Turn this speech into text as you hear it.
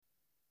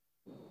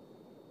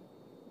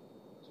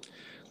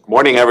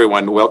Morning,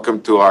 everyone.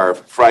 Welcome to our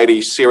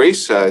Friday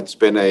series. It's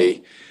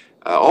been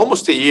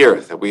almost a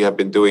year that we have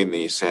been doing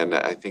these, and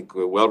I think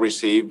we're well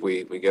received.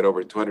 We get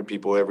over 200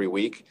 people every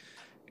week,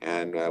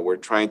 and we're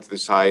trying to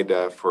decide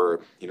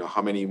for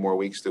how many more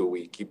weeks do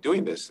we keep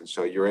doing this. And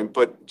so your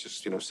input,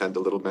 just send a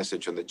little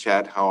message on the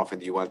chat. How often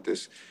do you want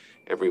this?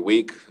 Every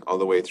week, all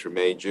the way through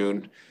May,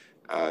 June.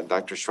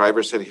 Dr.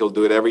 Shriver said he'll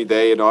do it every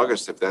day in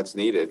August if that's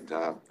needed.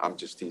 I'm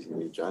just teasing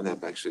you, John.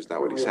 That actually is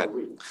not what he said,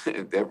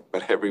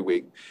 but every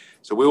week.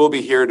 So we will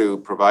be here to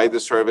provide the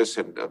service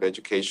of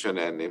education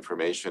and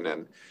information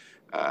and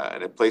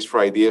a place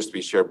for ideas to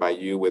be shared by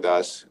you with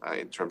us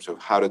in terms of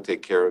how to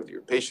take care of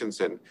your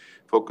patients and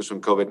focus on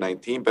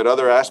COVID-19, but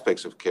other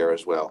aspects of care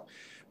as well.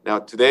 Now,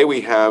 today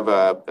we have,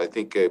 I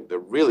think, a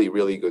really,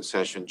 really good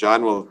session.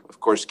 John will,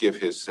 of course, give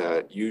his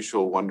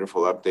usual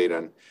wonderful update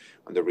on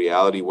the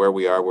reality, where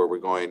we are, where we're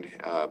going,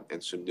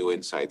 and some new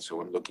insights.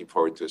 So I'm looking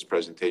forward to his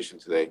presentation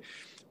today.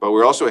 But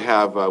we also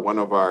have one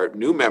of our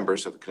new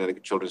members of the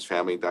Connecticut Children's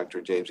Family, Dr.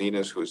 James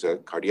Enos, who's a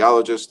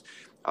cardiologist.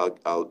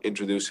 I'll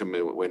introduce him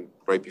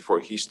right before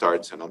he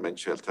starts, and I'll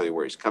tell you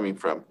where he's coming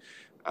from.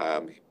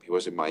 He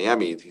was in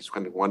Miami. He's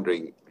kind of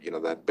wondering,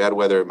 that bad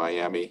weather in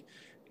Miami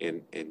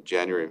in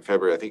January and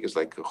February, I think it's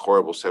like a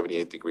horrible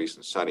 78 degrees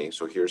and sunny.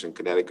 So here's in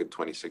Connecticut,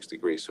 26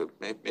 degrees. So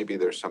maybe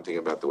there's something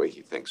about the way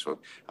he thinks. So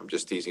I'm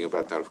just teasing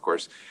about that, of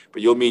course.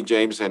 But you'll meet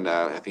James, and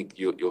I think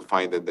you'll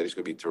find that he's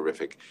going to be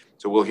terrific.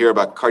 So we'll hear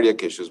about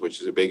cardiac issues,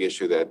 which is a big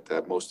issue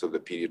that most of the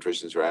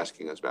pediatricians are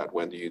asking us about.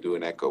 When do you do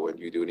an echo? When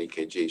do you do an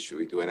EKG? Should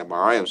we do an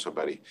MRI on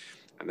somebody?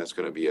 And that's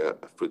going to be a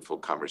fruitful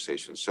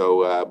conversation.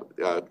 So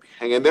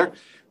hang in there.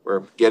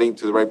 We're getting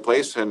to the right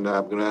place, and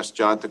I'm going to ask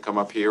John to come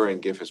up here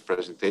and give his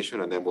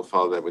presentation, and then we'll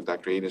follow that with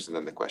Dr. Enos and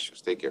then the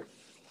questions. Take care.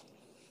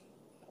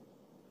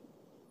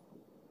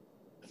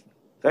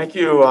 Thank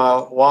you,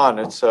 Juan.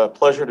 It's a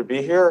pleasure to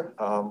be here.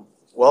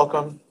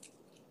 Welcome,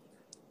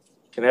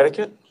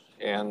 Connecticut,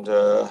 and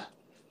the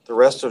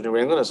rest of New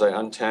England as I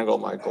untangle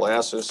my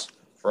glasses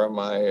from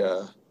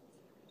my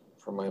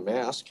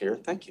mask here.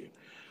 Thank you.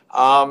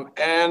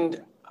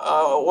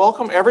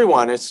 Welcome,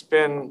 everyone. It's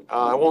been,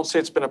 I won't say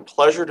it's been a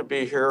pleasure to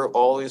be here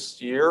all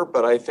this year,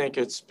 but I think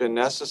it's been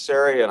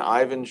necessary, and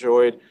I've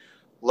enjoyed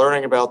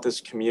learning about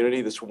this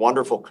community, this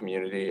wonderful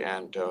community,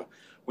 and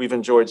we've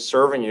enjoyed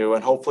serving you,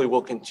 and hopefully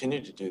we'll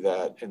continue to do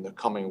that in the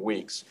coming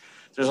weeks.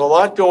 There's a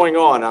lot going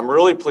on. I'm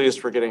really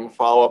pleased we're getting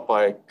follow-up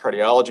by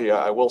cardiology.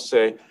 I will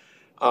say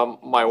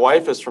my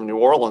wife is from New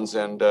Orleans,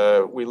 and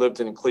we lived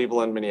in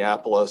Cleveland,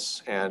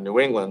 Minneapolis, and New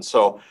England,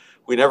 so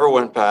we never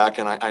went back,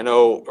 and I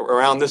know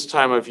around this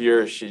time of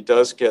year, she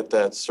does get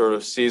that sort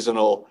of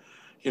seasonal,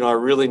 I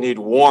really need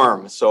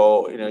warm.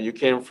 So, you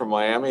came from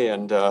Miami,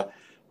 and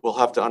we'll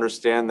have to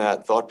understand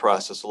that thought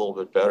process a little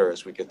bit better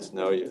as we get to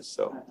know you.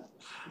 So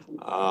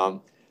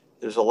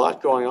there's a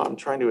lot going on. I'm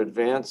trying to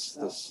advance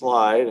the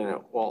slide, and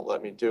it won't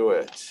let me do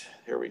it.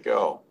 Here we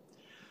go.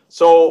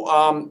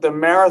 So the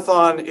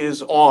marathon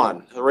is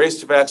on, the race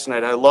to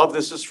vaccinate. I love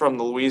this is from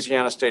the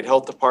Louisiana State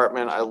Health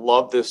Department. I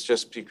love this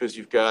just because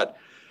you've got,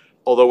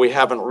 although we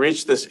haven't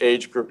reached this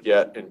age group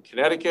yet in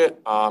Connecticut,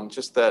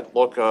 just that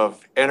look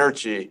of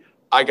energy.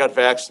 I got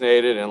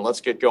vaccinated and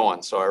let's get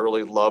going. So I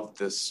really love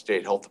this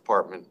state health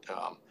department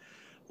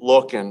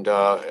look, and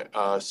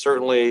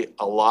certainly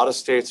a lot of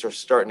states are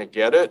starting to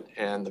get it,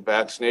 and the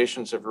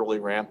vaccinations have really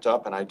ramped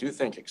up, and I do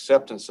think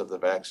acceptance of the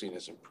vaccine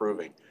is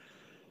improving.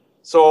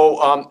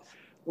 So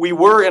we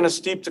were in a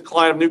steep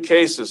decline of new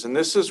cases, and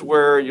this is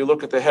where you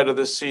look at the head of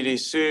the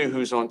CDC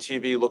who's on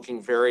TV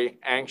looking very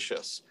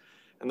anxious.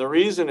 And the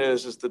reason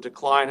is the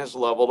decline has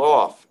leveled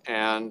off,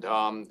 and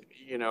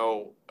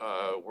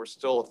we're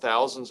still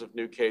thousands of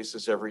new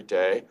cases every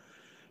day.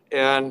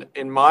 And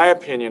in my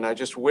opinion, I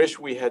just wish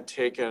we had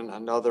taken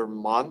another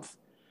month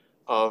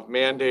of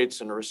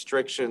mandates and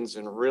restrictions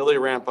and really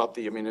ramp up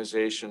the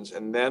immunizations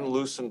and then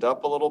loosened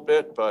up a little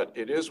bit, but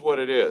it is what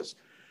it is.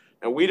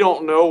 And we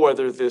don't know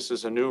whether this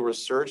is a new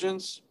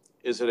resurgence.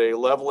 Is it a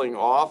leveling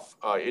off?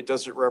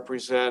 Does it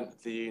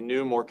represent the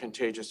new, more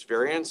contagious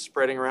variants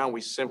spreading around?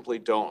 We simply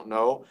don't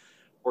know.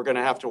 We're going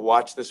to have to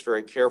watch this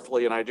very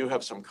carefully. And I do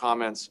have some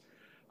comments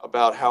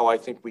about how I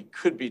think we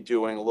could be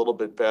doing a little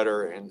bit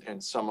better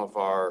in some of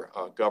our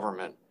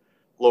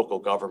local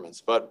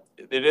governments. But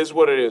it is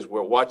what it is.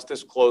 We'll watch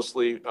this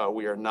closely.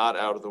 We are not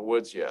out of the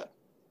woods yet.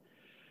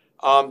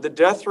 The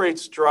death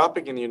rate's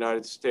dropping in the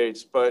United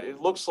States, but it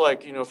looks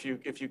like, if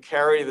you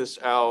carry this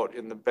out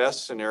in the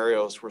best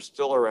scenarios, we're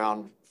still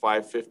around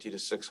 550 to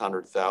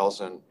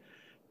 600,000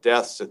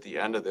 deaths at the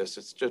end of this.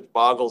 It just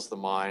boggles the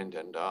mind.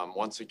 And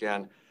once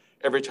again,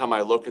 every time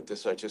I look at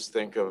this, I just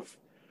think of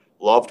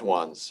loved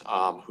ones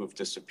who've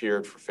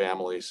disappeared for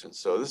families. And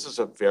so this is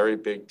a very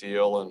big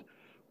deal. And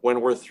when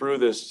we're through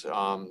this,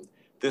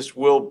 this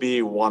will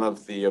be one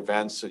of the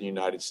events in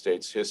United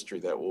States history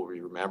that will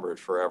be remembered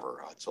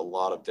forever. It's a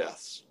lot of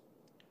deaths.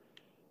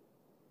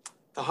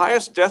 The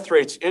highest death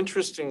rates,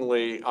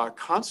 interestingly, are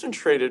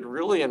concentrated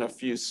really in a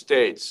few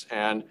states.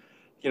 And,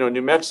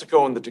 New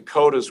Mexico and the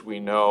Dakotas, we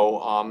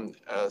know,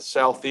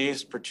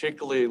 Southeast,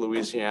 particularly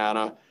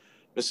Louisiana,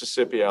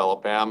 Mississippi,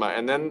 Alabama,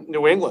 and then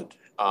New England,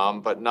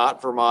 but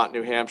not Vermont,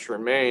 New Hampshire,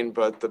 and Maine,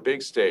 but the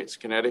big states,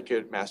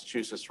 Connecticut,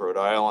 Massachusetts, Rhode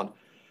Island,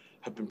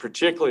 have been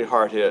particularly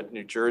hard hit,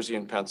 New Jersey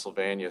and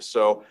Pennsylvania.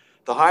 So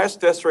the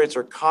highest death rates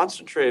are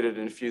concentrated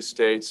in a few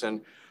states. And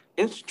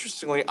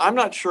interestingly, I'm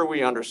not sure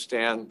we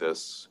understand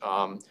this.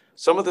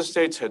 Some of the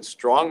states had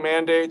strong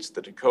mandates.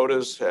 The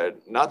Dakotas had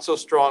not so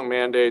strong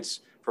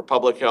mandates for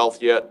public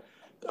health, yet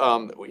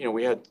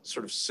we had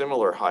sort of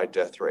similar high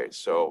death rates.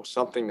 So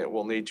something that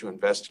we'll need to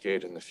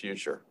investigate in the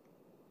future.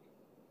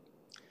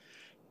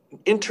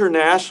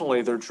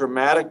 Internationally, there are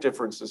dramatic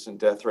differences in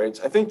death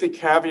rates. I think the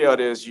caveat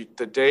is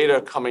the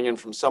data coming in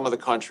from some of the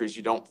countries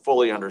you don't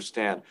fully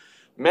understand.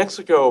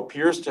 Mexico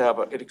appears to have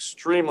an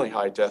extremely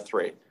high death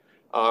rate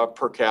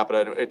per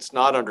capita. It's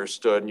not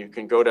understood, and you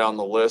can go down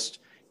the list.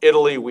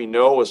 Italy, we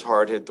know, was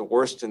hard hit, the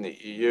worst in the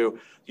EU.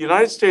 The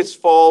United States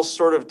falls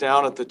sort of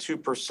down at the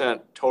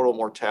 2% total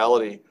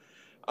mortality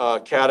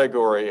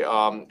category,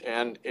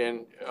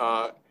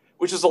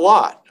 which is a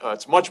lot.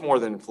 It's much more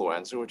than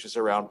influenza, which is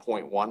around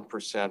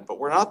 0.1%, but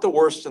we're not the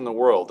worst in the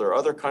world. There are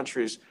other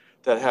countries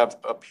that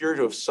appear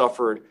to have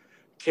suffered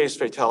case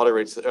fatality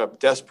rates,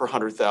 deaths per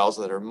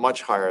 100,000 that are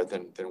much higher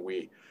than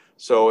we.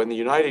 So in the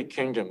United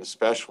Kingdom,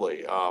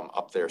 especially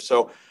up there.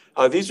 So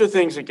these are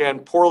things, again,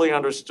 poorly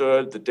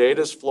understood. The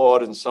data is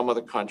flawed in some of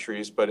the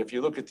countries, but if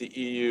you look at the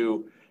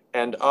EU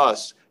and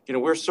us,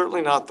 we're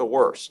certainly not the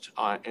worst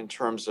in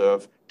terms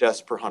of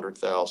deaths per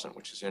 100,000,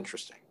 which is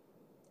interesting.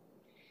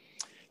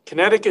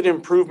 Connecticut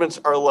improvements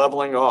are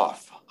leveling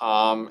off,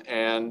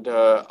 and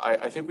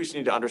I think we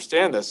need to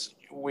understand this.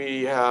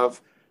 We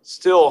have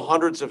still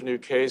hundreds of new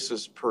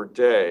cases per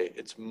day.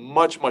 It's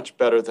much, much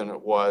better than it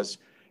was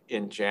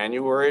in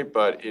January,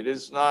 but it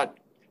is not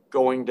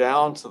going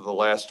down to the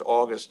last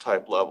August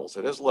type levels.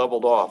 It has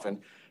leveled off,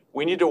 and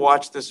we need to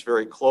watch this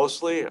very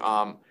closely.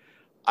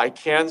 I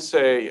can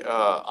say,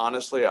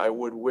 honestly, I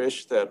would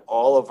wish that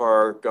all of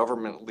our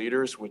government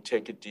leaders would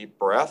take a deep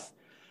breath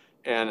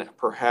and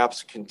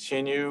perhaps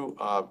continue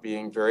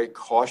being very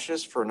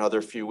cautious for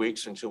another few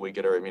weeks until we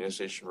get our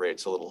immunization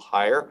rates a little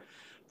higher.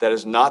 That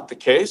is not the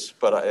case,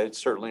 but it's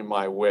certainly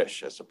my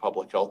wish as a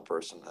public health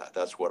person.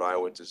 That's what I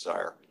would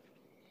desire.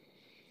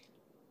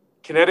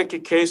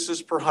 Connecticut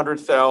cases per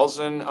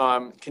 100,000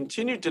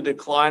 continued to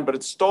decline, but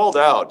it stalled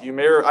out.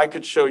 I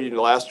could show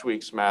you last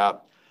week's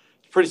map.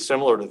 It's pretty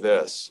similar to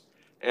this.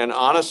 And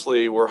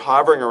honestly, we're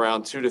hovering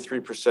around 2 to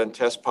 3%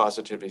 test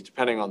positivity,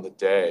 depending on the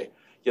day.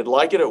 You'd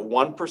like it at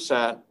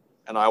 1%,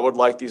 and I would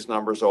like these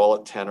numbers all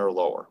at 10 or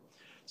lower.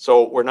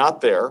 So we're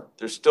not there.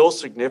 There's still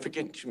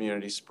significant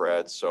community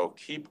spread, so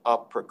keep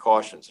up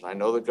precautions. And I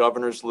know the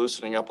governor's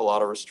loosening up a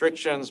lot of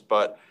restrictions,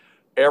 but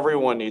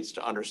everyone needs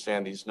to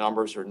understand these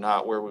numbers are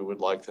not where we would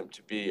like them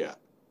to be at.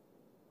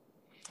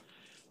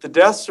 The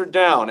deaths are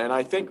down, and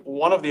I think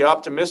one of the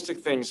optimistic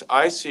things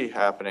I see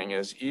happening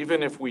is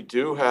even if we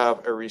do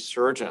have a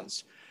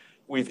resurgence,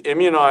 we've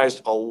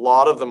immunized a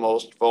lot of the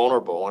most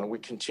vulnerable, and we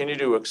continue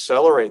to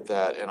accelerate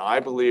that. And I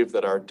believe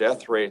that our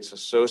death rates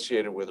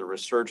associated with a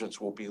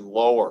resurgence will be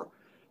lower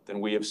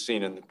than we have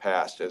seen in the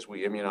past as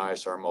we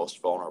immunize our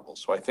most vulnerable.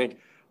 So I think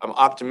I'm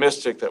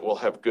optimistic that we'll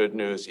have good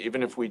news,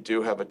 even if we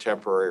do have a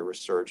temporary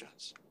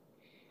resurgence.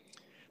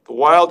 The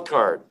wild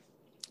card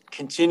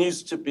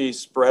continues to be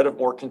spread of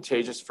more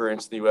contagious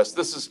variants in the U.S.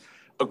 This is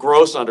a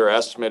gross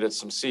underestimate. It's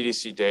some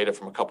CDC data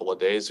from a couple of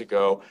days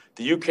ago.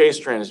 The UK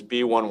strain is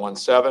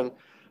B117.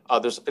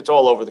 It's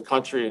all over the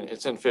country, and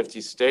it's in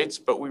 50 states,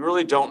 but we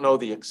really don't know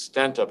the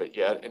extent of it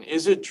yet. And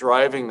is it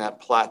driving that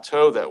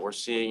plateau that we're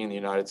seeing in the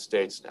United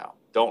States now?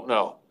 Don't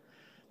know.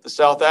 The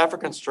South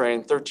African strain,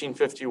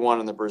 1351,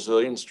 and the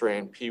Brazilian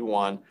strain,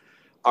 P1,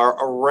 are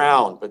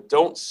around, but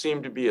don't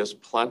seem to be as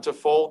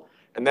plentiful.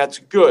 And that's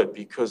good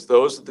because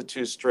those are the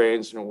two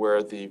strains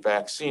where the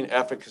vaccine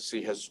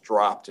efficacy has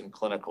dropped in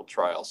clinical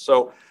trials.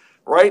 So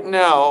right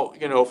now,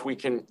 if we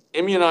can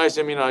immunize,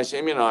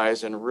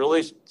 and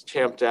really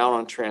tamp down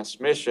on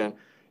transmission,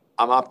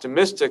 I'm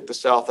optimistic the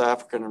South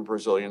African and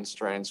Brazilian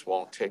strains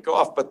won't take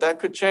off, but that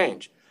could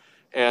change.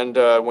 And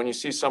when you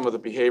see some of the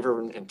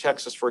behavior in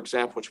Texas, for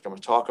example, which I'm going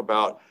to talk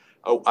about,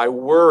 I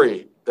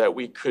worry that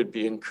we could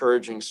be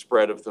encouraging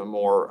spread of the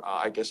more,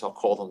 I guess I'll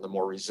call them the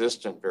more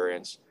resistant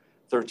variants,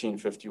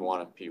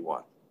 1351 and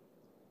P1.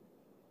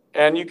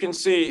 And you can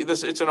see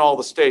this, it's in all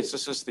the states.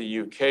 This is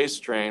the UK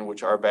strain,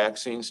 which our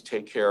vaccines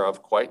take care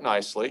of quite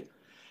nicely.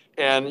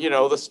 And,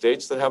 the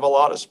states that have a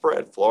lot of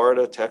spread,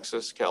 Florida,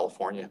 Texas,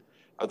 California,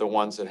 are the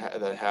ones that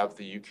have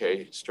the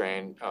UK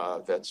strain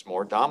that's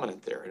more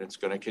dominant there, and it's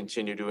going to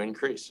continue to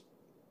increase.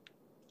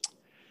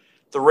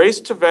 The race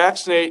to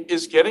vaccinate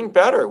is getting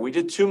better. We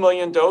did 2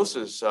 million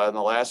doses in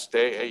the last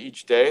day,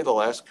 each day, the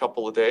last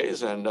couple of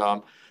days, and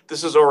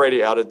this is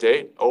already out of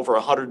date. Over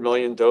 100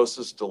 million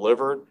doses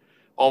delivered.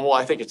 Almost,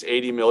 I think it's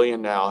 80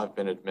 million now have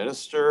been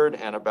administered,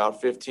 and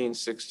about 15,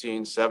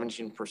 16,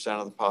 17%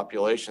 of the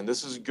population.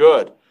 This is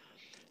good.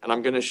 And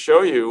I'm going to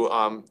show you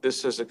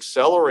this has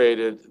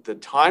accelerated the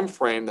time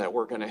frame that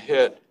we're going to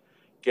hit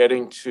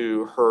getting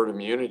to herd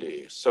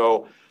immunity.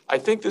 So I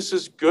think this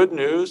is good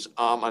news.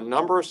 A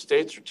number of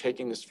states are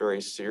taking this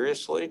very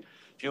seriously.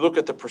 If you look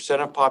at the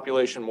percent of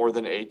population more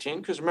than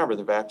 18, because remember,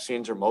 the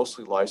vaccines are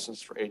mostly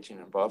licensed for 18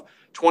 and above,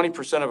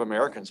 20% of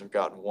Americans have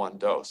gotten one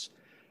dose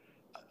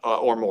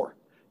or more.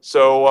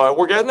 So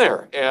we're getting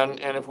there. And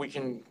if we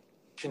can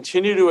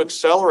continue to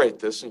accelerate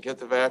this and get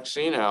the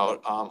vaccine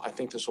out, I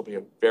think this will be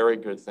a very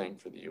good thing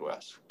for the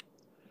U.S.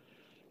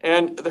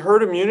 And the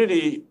herd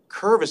immunity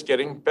curve is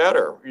getting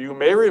better. You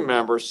may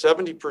remember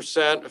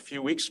 70% a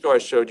few weeks ago I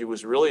showed you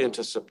was really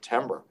into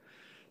September.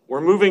 We're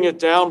moving it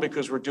down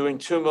because we're doing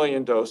 2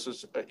 million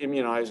doses,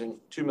 immunizing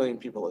 2 million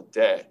people a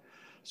day.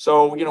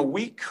 So,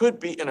 we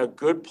could be in a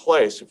good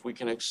place if we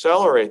can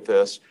accelerate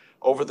this.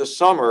 Over the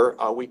summer,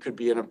 we could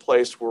be in a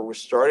place where we're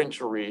starting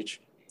to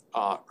reach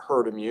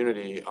herd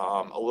immunity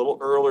a little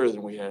earlier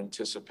than we had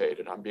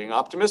anticipated. I'm being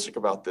optimistic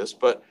about this,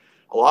 but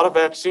a lot of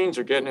vaccines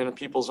are getting into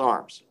people's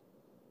arms.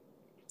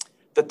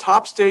 The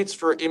top states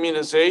for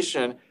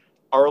immunization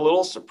are a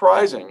little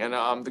surprising.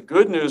 And the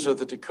good news are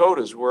the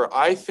Dakotas, where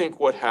I think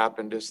what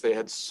happened is they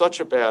had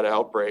such a bad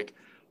outbreak,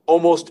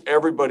 almost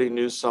everybody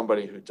knew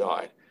somebody who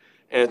died.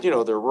 And,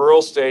 they're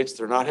rural states,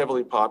 they're not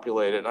heavily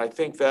populated. I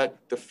think that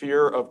the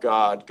fear of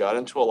God got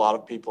into a lot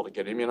of people to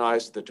get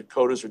immunized. The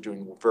Dakotas are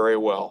doing very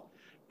well,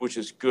 which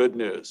is good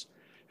news.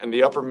 And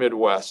the upper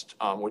Midwest,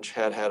 which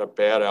had a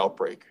bad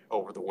outbreak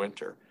over the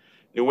winter.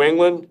 New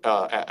England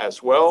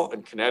as well,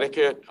 and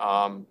Connecticut,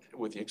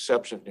 with the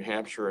exception of New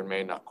Hampshire and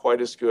Maine, not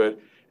quite as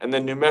good. And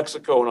then New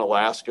Mexico and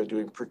Alaska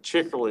doing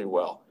particularly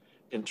well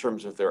in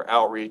terms of their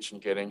outreach and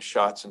getting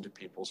shots into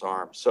people's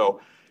arms. So,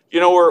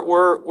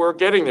 we're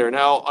getting there.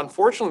 Now,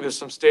 unfortunately, there's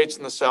some states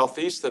in the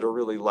Southeast that are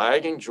really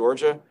lagging,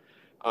 Georgia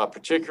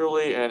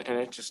particularly, and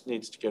it just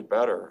needs to get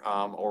better,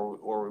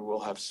 or we will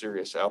have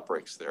serious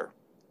outbreaks there.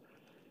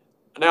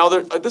 Now,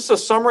 this is a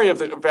summary of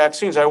the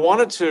vaccines. I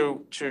wanted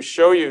to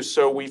show you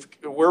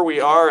where we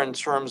are in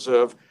terms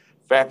of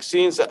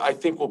vaccines that I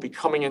think will be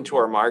coming into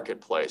our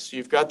marketplace.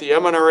 You've got the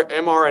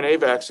mRNA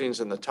vaccines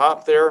in the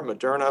top there,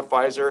 Moderna,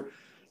 Pfizer,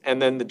 and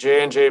then the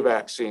J&J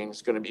vaccine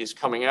is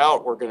coming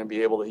out. We're going to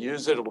be able to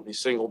use it. It'll be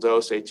single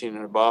dose, 18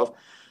 and above.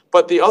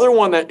 But the other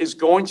one that is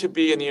going to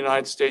be in the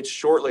United States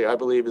shortly, I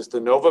believe, is the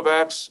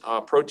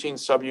Novavax protein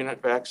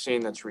subunit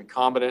vaccine that's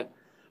recombinant.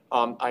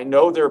 I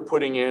know they're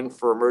putting in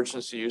for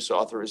emergency use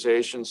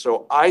authorization.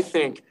 So I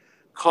think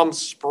come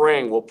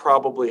spring, we'll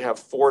probably have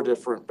 4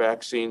 different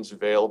vaccines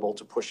available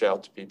to push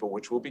out to people,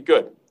 which will be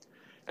good.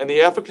 And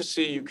the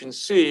efficacy you can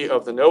see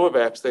of the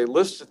Novavax, they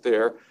listed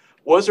there,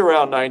 was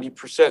around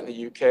 90% in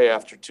the UK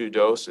after 2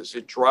 doses.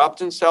 It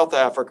dropped in South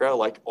Africa,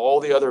 like all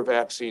the other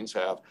vaccines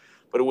have,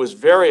 but it was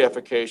very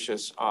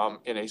efficacious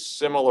in a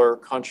similar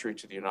country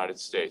to the United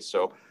States.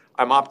 So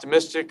I'm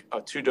optimistic a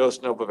 2-dose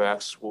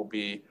Novavax will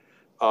be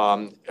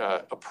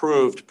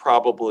approved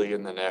probably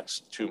in the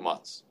next 2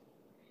 months.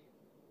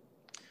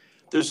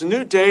 There's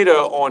new data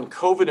on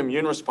COVID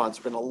immune response.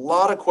 There's been a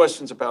lot of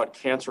questions about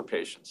cancer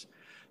patients.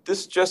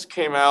 This just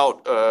came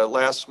out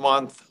last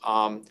month,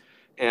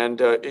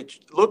 and it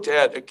looked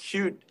at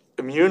acute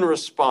immune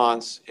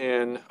response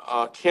in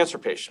cancer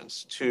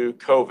patients to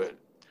COVID.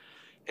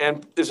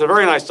 And there's a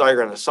very nice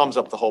diagram that sums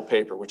up the whole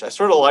paper, which I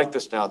sort of like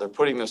this now. They're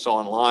putting this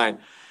online.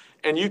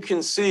 And you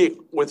can see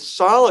with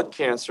solid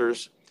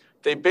cancers,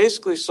 they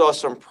basically saw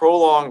some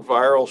prolonged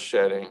viral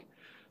shedding,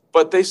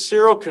 but they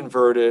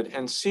seroconverted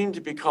and seemed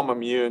to become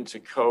immune to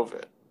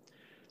COVID.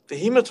 The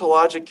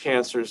hematologic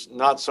cancers,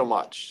 not so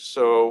much.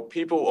 So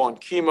people on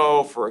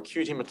chemo for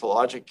acute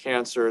hematologic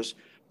cancers,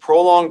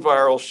 prolonged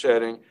viral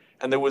shedding,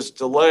 and there was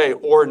delay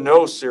or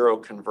no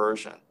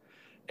seroconversion.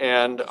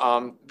 And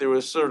there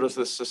was sort of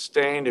this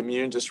sustained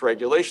immune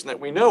dysregulation that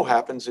we know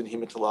happens in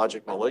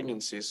hematologic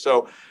malignancies.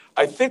 So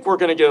I think we're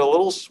going to get a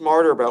little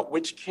smarter about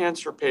which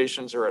cancer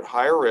patients are at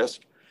higher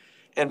risk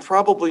and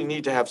probably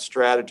need to have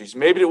strategies.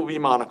 Maybe it will be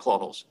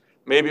monoclonals.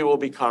 Maybe it will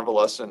be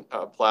convalescent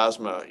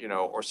plasma,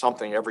 or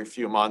something every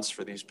few months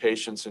for these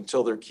patients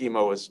until their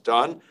chemo is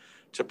done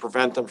to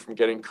prevent them from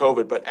getting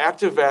COVID. But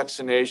active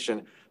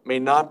vaccination may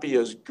not be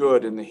as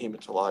good in the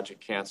hematologic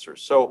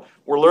cancers. So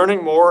we're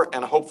learning more,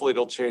 and hopefully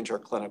it'll change our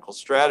clinical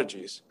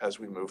strategies as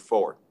we move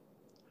forward.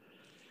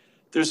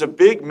 There's a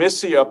big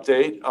MIS-C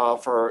update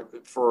for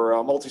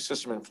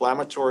multisystem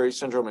inflammatory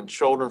syndrome in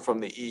children from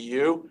the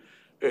EU.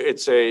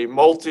 It's they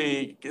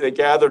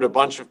gathered a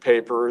bunch of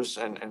papers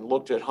and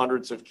looked at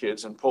hundreds of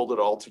kids and pulled it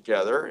all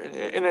together,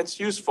 and it's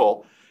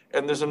useful.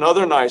 And there's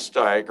another nice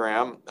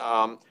diagram.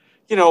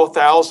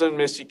 1,000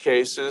 MIS-C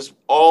cases,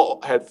 all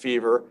had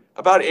fever.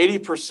 About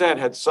 80%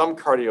 had some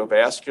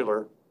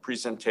cardiovascular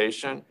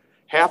presentation,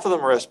 half of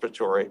them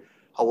respiratory,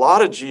 a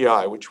lot of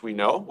GI, which we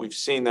know, we've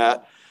seen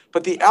that.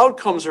 But the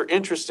outcomes are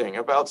interesting.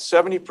 About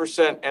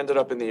 70% ended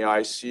up in the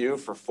ICU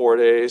for 4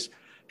 days.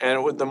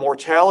 And the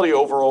mortality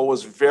overall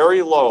was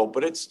very low,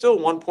 but it's still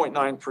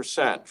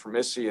 1.9% for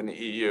MIS-C in the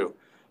EU.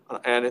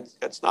 And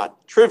it's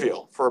not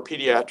trivial for a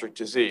pediatric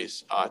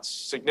disease. It's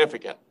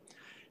significant.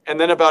 And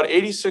then about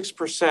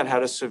 86%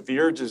 had a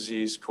severe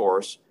disease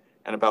course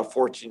and about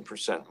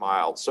 14%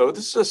 mild. So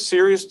this is a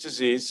serious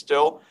disease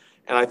still.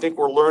 And I think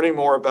we're learning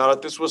more about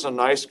it. This was a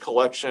nice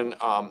collection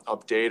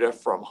of data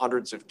from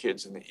hundreds of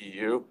kids in the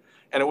EU.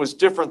 And it was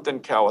different than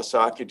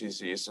Kawasaki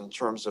disease in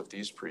terms of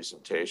these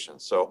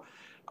presentations. So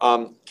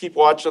keep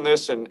watching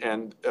this,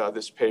 and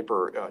this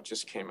paper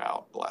just came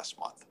out last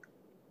month.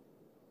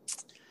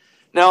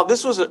 Now,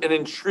 this was an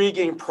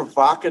intriguing,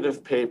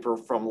 provocative paper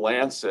from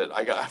Lancet.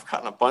 I've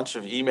gotten a bunch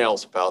of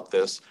emails about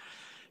this.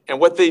 And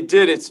what they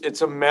did,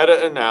 it's a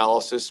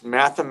meta-analysis,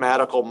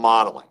 mathematical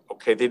modeling.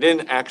 Okay, they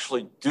didn't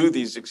actually do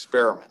these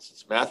experiments.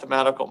 It's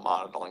mathematical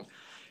modeling.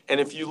 And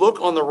if you look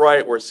on the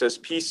right where it says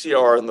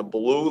PCR in the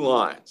blue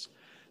lines,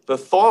 the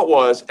thought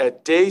was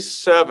at day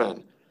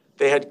 7,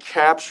 they had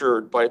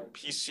captured by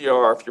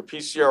PCR, if your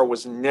PCR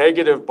was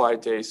negative by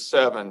day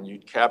 7,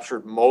 you'd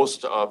captured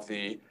most of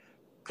the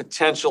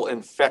potential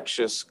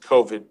infectious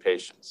COVID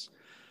patients.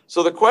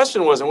 So the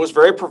question was, and it was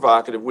very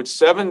provocative, would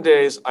 7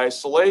 days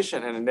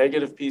isolation and a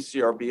negative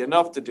PCR be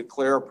enough to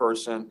declare a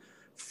person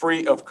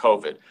free of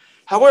COVID?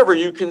 However,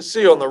 you can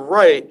see on the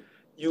right,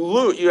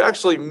 you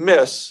actually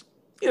miss,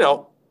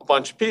 a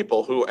bunch of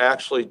people who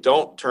actually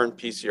don't turn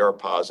PCR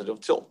positive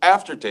till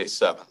after day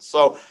 7.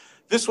 So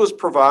this was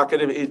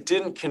provocative. It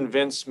didn't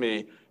convince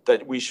me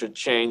that we should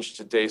change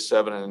to day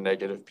 7 and a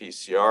negative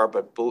PCR,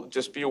 but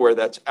just be aware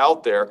that's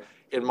out there.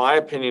 In my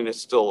opinion, it's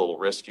still a little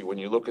risky. When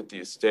you look at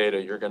these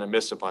data, you're going to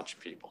miss a bunch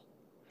of people.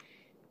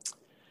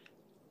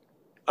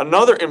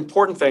 Another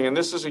important thing, and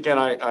this is, again,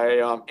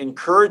 I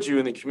encourage you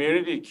in the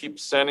community to keep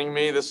sending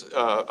me this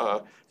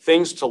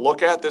things to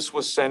look at. This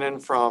was sent in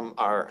from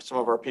some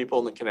of our people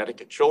in the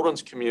Connecticut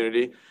children's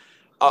community.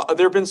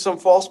 There have been some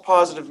false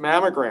positive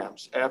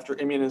mammograms after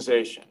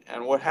immunization.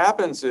 And what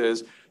happens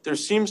is there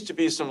seems to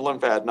be some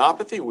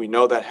lymphadenopathy. We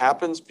know that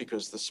happens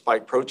because the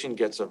spike protein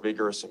gets a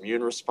vigorous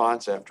immune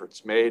response after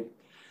it's made,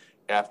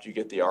 after you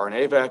get the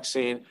RNA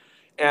vaccine.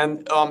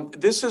 And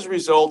this has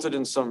resulted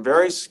in some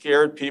very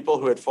scared people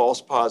who had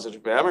false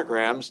positive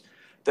mammograms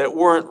that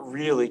weren't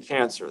really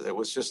cancer. That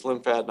was just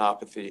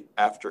lymphadenopathy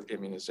after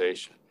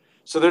immunization.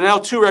 So there are now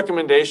 2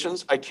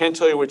 recommendations. I can't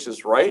tell you which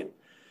is right.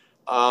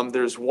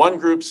 There's one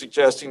group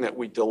suggesting that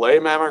we delay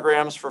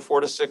mammograms for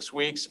 4 to 6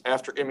 weeks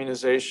after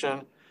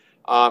immunization.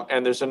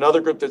 And there's another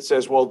group that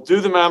says, well,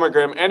 do the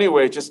mammogram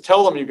anyway, just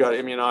tell them you got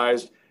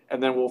immunized,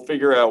 and then we'll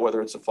figure out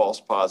whether it's a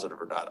false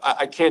positive or not.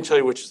 I can't tell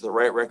you which is the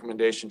right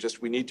recommendation, just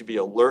we need to be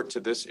alert to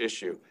this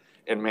issue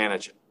and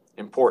manage it.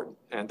 Important.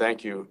 And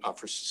thank you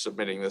for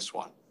submitting this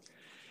one.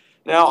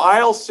 Now,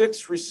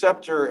 IL-6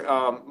 receptor,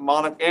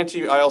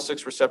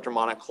 anti-IL-6 receptor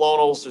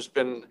monoclonals, there's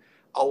been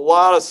a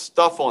lot of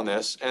stuff on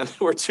this, and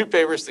there were 2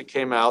 papers that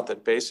came out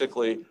that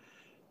basically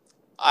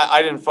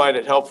I didn't find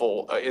it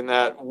helpful in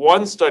that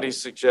one study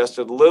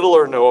suggested little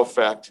or no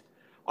effect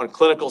on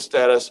clinical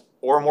status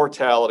or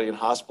mortality in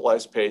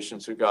hospitalized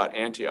patients who got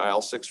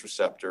anti-IL-6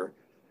 receptor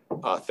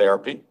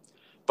therapy.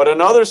 But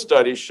another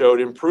study showed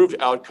improved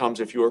outcomes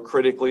if you were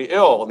critically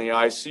ill in the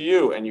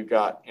ICU and you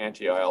got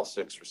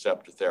anti-IL-6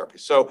 receptor therapy.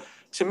 So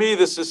to me,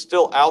 this is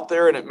still out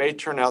there, and it may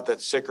turn out that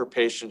sicker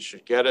patients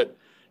should get it,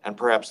 and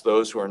perhaps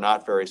those who are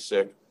not very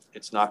sick,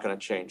 it's not going to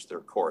change their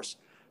course.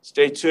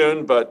 Stay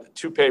tuned, but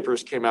 2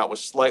 papers came out with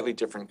slightly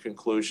different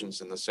conclusions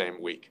in the same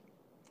week.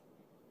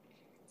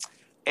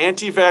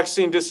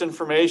 Anti-vaccine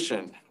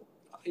disinformation.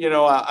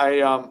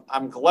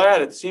 I'm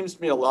glad. It seems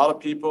to me a lot of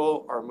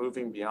people are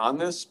moving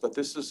beyond this, but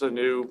this is a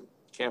new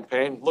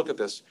campaign. Look at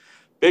this.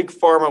 Big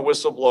pharma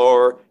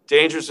whistleblower,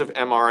 dangers of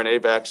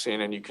mRNA vaccine,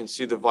 and you can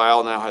see the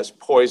vial now has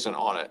poison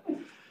on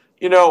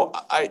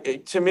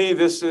it. To me,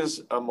 this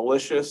is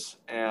malicious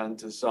and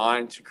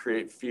designed to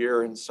create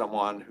fear in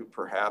someone who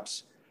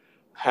perhaps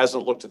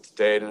hasn't looked at the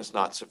data and is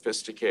not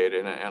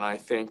sophisticated. And I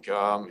think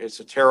it's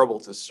a terrible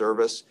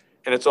disservice,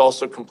 and it's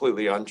also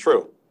completely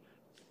untrue.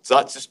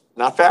 It's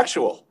not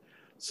factual.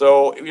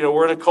 So,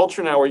 we're in a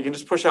culture now where you can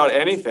just push out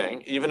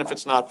anything, even if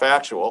it's not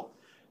factual,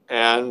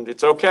 and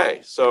it's okay.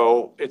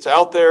 So it's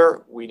out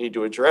there. We need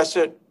to address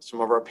it.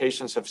 Some of our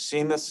patients have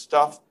seen this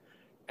stuff,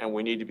 and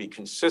we need to be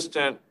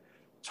consistent,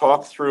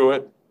 talk through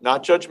it,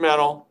 not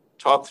judgmental,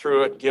 talk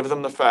through it, give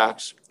them the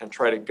facts, and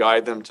try to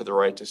guide them to the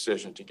right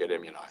decision to get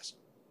immunized.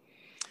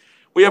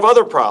 We have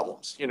other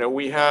problems.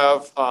 We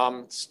have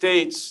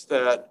states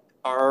that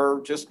are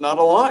just not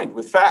aligned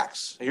with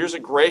facts.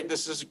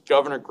 This is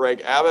Governor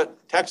Greg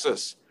Abbott,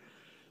 Texas.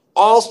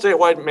 All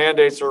statewide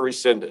mandates are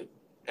rescinded.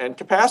 And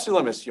capacity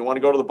limits, you want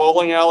to go to the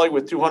bowling alley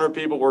with 200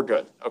 people, we're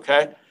good,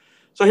 okay?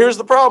 So here's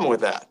the problem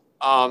with that.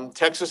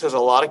 Texas has a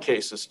lot of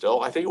cases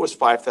still. I think it was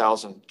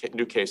 5,000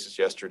 new cases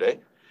yesterday.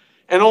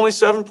 And only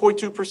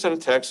 7.2% of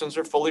Texans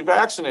are fully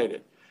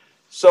vaccinated.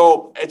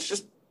 So it's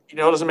just, it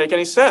doesn't make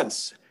any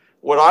sense.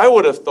 What I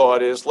would have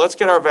thought is, let's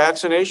get our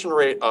vaccination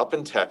rate up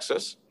in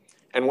Texas.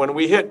 And when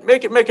we hit,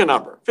 make a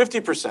number,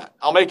 50%.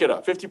 I'll make it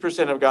up.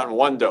 50% have gotten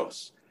 1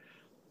 dose.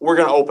 We're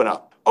going to open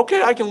up.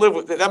 Okay, I can live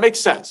with it. That makes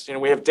sense.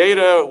 We have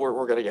data. We're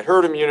going to get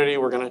herd immunity.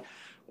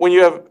 When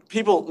you have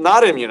people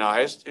not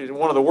immunized,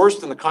 one of the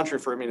worst in the country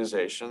for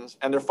immunizations,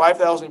 and there are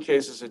 5,000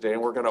 cases a day,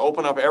 and we're going to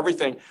open up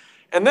everything.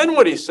 And then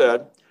what he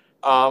said,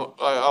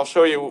 I'll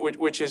show you,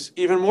 which is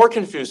even more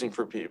confusing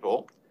for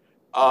people.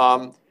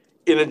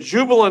 In a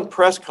jubilant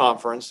press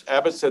conference,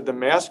 Abbott said the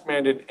mask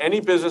mandate, any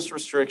business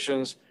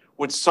restrictions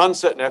would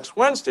sunset next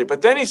Wednesday.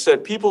 But then he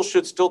said people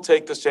should still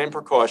take the same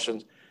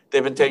precautions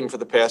they've been taking for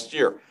the past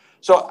year.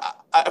 So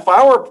if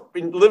I were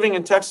living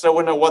in Texas, I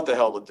wouldn't know what the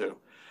hell to do.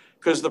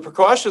 Because the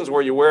precautions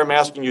were you wear a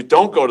mask and you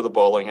don't go to the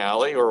bowling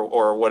alley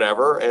or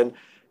whatever. And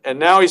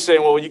now he's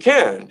saying, well, you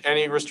can.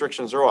 Any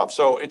restrictions are off.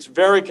 So it's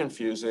very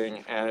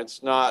confusing and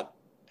it's not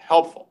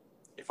helpful,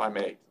 if I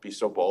may be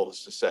so bold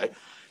as to say.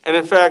 And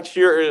in fact,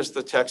 here is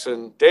the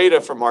Texan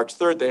data from March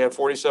 3rd. They had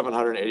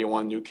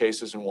 4,781 new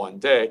cases in one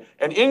day,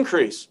 an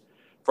increase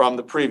from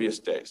the previous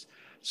days.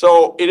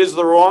 So it is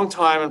the wrong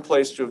time and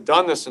place to have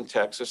done this in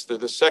Texas. They're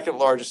the second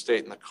largest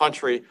state in the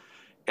country.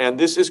 And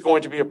this is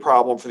going to be a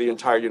problem for the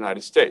entire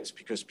United States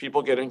because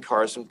people get in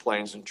cars and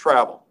planes and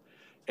travel.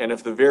 And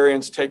if the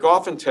variants take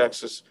off in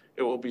Texas,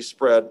 it will be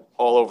spread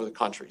all over the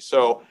country.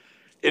 So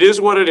it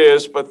is what it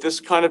is, but this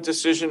kind of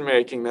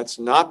decision-making that's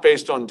not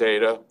based on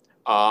data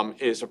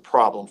is a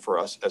problem for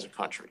us as a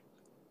country.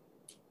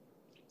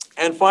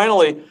 And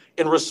finally,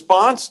 in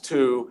response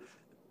to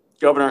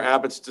Governor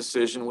Abbott's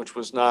decision, which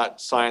was not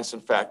science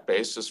and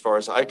fact-based as far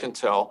as I can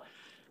tell,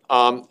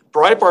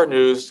 Breitbart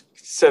News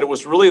said it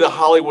was really the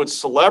Hollywood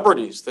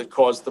celebrities that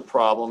caused the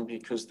problem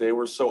because they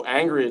were so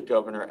angry at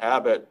Governor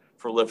Abbott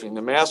for lifting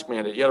the mask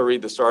mandate. You got to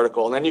read this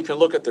article, and then you can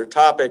look at their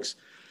topics,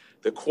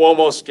 the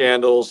Cuomo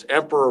scandals,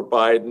 Emperor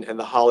Biden, and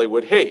the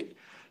Hollywood hate.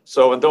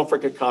 So, and don't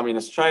forget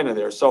Communist China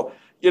there. So,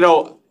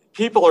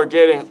 people are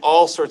getting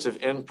all sorts of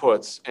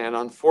inputs, and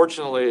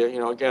unfortunately,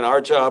 again,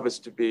 our job is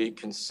to be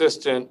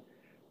consistent,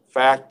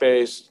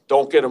 fact-based,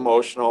 don't get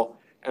emotional,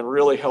 and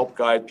really help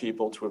guide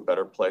people to a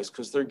better place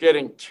because they're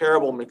getting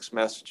terrible mixed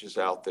messages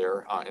out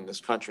there in this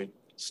country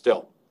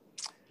still.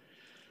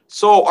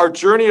 So our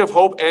journey of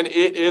hope, and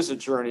it is a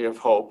journey of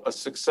hope, a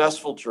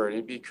successful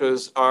journey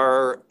because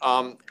our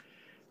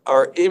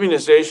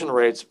immunization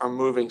rates are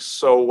moving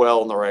so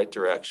well in the right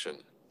direction.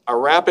 Our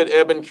rapid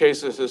ebb in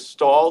cases has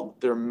stalled.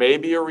 There may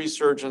be a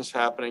resurgence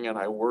happening, and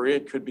I worry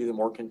it could be the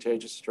more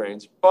contagious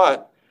strains,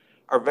 but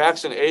our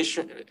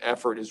vaccination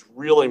effort is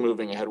really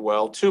moving ahead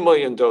well. 2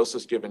 million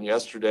doses given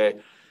yesterday.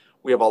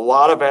 We have a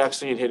lot of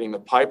vaccine hitting the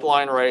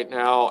pipeline right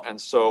now,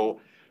 and so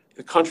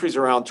the country's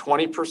around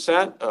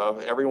 20%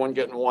 of everyone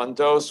getting one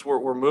dose.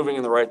 We're moving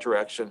in the right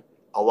direction,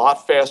 a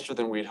lot faster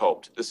than we'd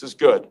hoped. This is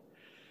good.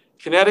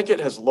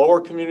 Connecticut has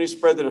lower community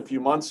spread than a few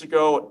months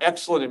ago,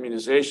 excellent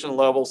immunization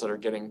levels that are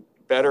getting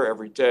better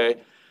every day,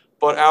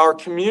 but our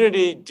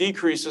community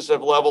decreases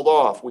have leveled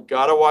off. We've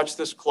got to watch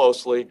this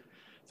closely.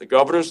 The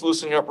governor's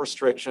loosening up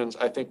restrictions.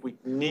 I think we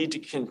need to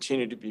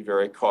continue to be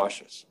very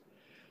cautious.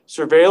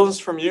 Surveillance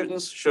for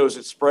mutants shows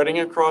it's spreading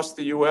across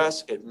the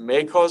U.S. It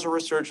may cause a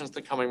resurgence in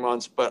the coming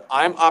months, but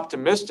I'm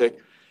optimistic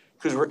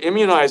because we're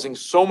immunizing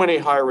so many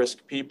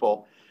high-risk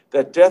people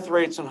that death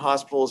rates and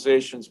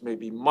hospitalizations may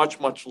be much,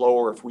 much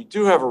lower if we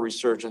do have a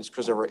resurgence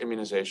because of our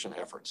immunization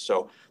efforts.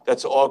 So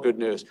that's all good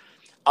news.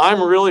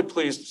 I'm really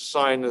pleased to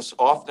sign this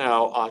off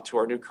now to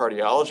our new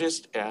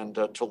cardiologist and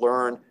to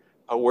learn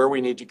where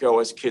we need to go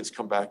as kids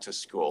come back to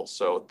school.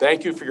 So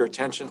thank you for your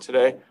attention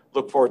today.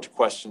 Look forward to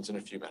questions in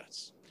a few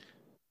minutes.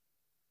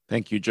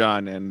 Thank you,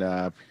 John.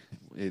 And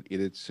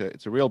it's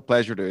a real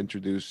pleasure to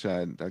introduce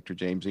Dr.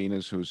 James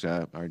Enos, who's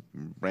our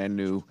brand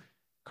new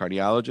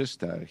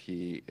cardiologist.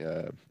 He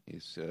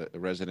is a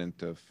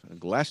resident of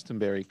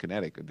Glastonbury,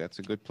 Connecticut. That's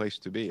a good place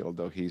to be,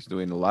 although he's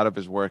doing a lot of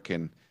his work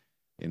in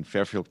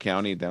Fairfield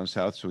County down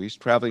south. So he's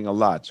traveling a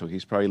lot. So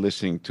he's probably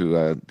listening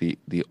to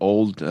the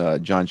old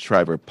John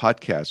Schreiber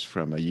podcast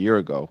from a year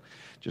ago,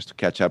 just to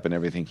catch up on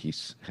everything he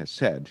has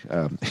said.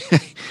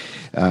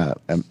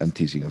 I'm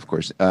teasing, of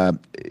course.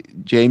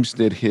 James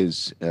did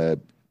his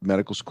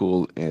medical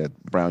school at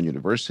Brown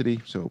University,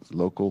 so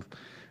local,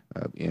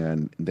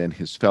 and then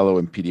his fellow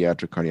in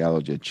pediatric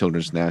cardiology at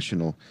Children's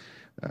National.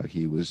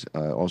 He was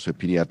also a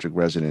pediatric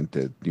resident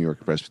at New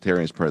York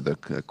Presbyterian as part of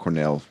the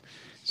Cornell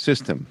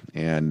system,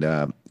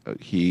 and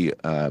he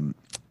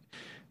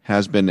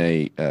has been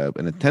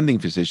an attending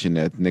physician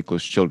at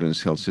Nicklaus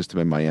Children's Health System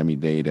in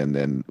Miami-Dade, and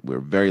then we're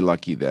very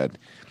lucky that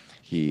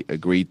he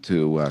agreed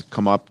to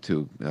come up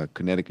to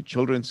Connecticut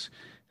Children's,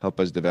 help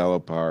us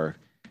develop our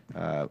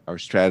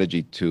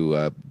strategy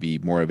to be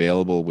more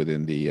available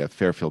within the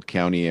Fairfield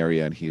County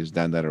area, and he has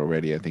done that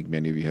already. I think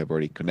many of you have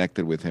already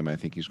connected with him. I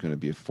think he's going to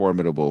be a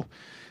formidable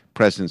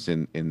presence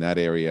in that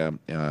area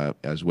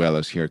as well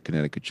as here at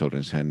Connecticut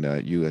Children's. And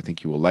I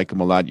think you will like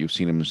him a lot. You've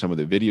seen him in some of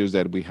the videos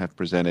that we have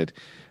presented.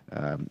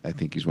 I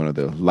think he's one of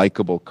the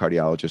likable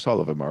cardiologists. All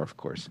of them are, of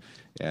course.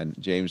 And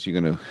James, you're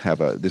going to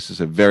have this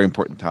is a very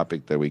important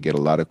topic that we get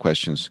a lot of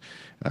questions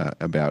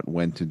about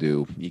when to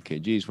do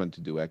EKGs, when to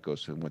do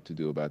echoes, and what to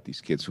do about these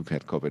kids who've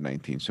had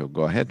COVID-19. So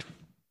go ahead.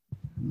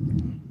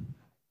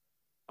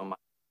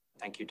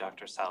 Thank you,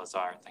 Dr.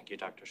 Salazar. Thank you,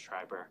 Dr.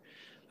 Schreiber.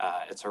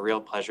 It's a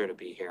real pleasure to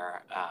be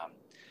here.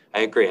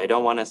 I agree. I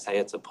don't want to say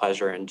it's a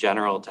pleasure in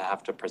general to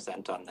have to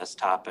present on this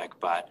topic,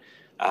 but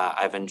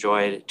I've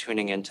enjoyed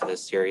tuning into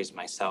this series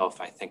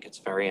myself. I think it's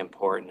very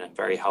important and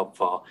very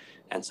helpful.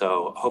 And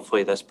so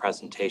hopefully this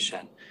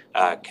presentation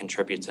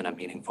contributes in a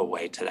meaningful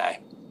way today.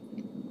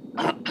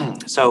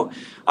 So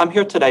I'm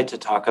here today to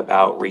talk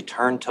about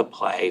return to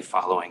play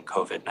following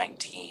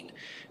COVID-19.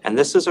 And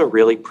this is a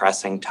really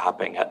pressing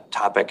topic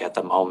at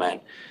the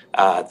moment.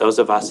 Those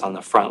of us on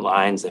the front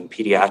lines in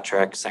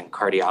pediatrics and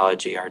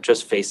cardiology are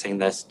just facing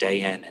this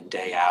day in and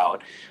day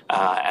out.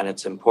 And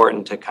it's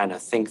important to kind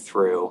of think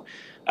through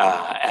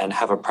and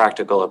have a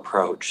practical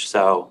approach.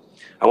 So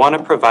I want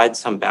to provide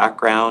some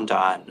background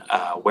on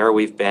where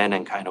we've been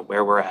and kind of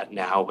where we're at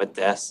now with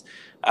this,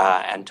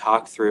 and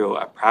talk through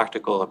a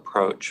practical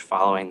approach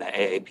following the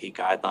AAP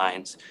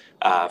guidelines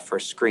for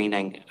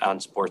screening on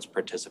sports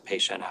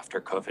participation after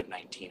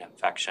COVID-19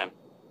 infection.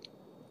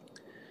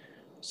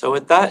 So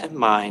with that in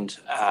mind,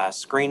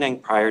 screening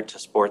prior to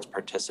sports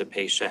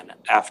participation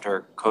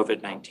after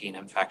COVID-19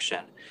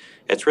 infection,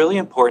 it's really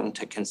important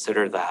to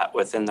consider that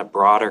within the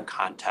broader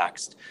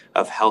context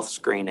of health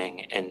screening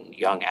in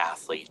young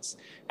athletes,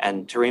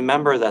 and to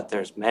remember that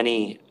there's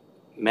many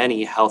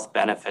health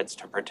benefits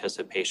to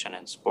participation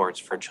in sports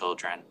for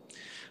children.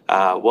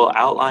 We'll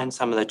outline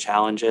some of the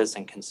challenges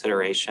and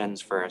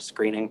considerations for a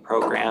screening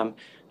program,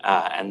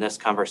 and this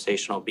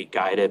conversation will be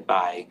guided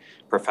by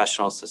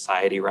professional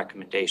society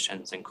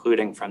recommendations,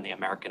 including from the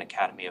American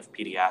Academy of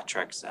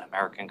Pediatrics and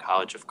American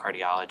College of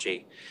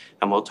Cardiology.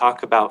 And we'll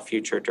talk about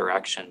future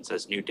directions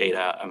as new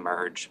data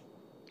emerge.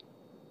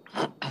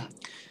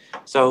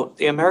 So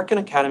the American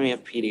Academy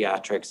of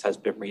Pediatrics has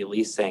been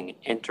releasing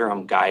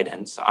interim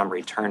guidance on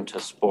return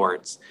to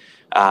sports.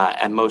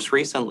 And most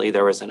recently,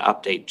 there was an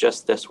update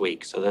just this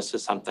week. So this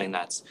is something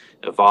that's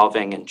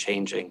evolving and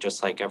changing,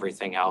 just like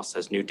everything else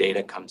as new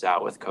data comes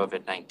out with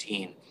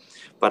COVID-19.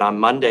 But on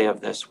Monday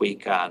of this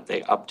week,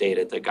 they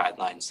updated the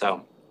guidelines.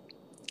 So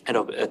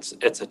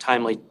it's a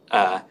timely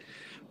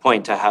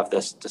point to have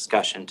this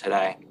discussion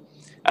today.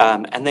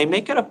 And they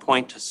make it a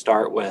point to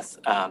start with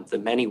the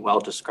many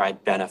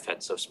well-described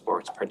benefits of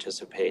sports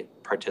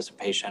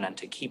participation and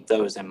to keep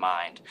those in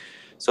mind.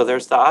 So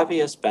there's the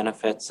obvious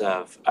benefits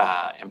of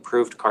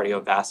improved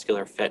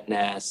cardiovascular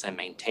fitness and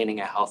maintaining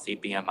a healthy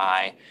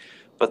BMI,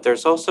 but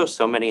there's also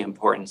so many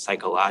important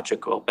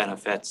psychological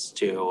benefits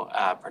to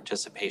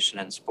participation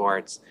in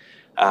sports,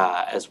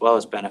 as well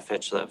as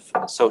benefits of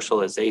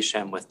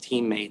socialization with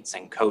teammates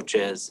and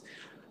coaches,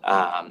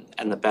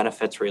 and the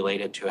benefits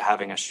related to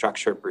having a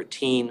structured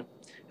routine,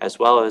 as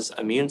well as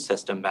immune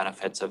system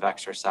benefits of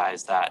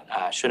exercise that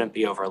shouldn't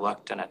be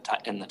overlooked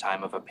in the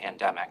time of a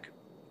pandemic.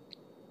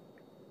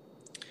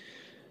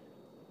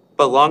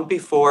 But long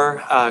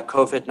before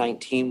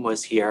COVID-19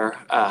 was here,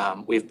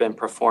 we've been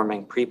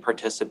performing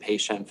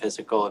pre-participation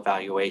physical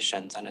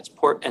evaluations, and it's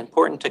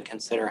important to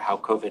consider how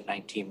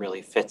COVID-19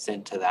 really fits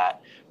into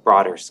that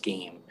broader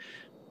scheme.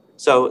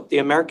 So the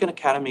American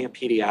Academy of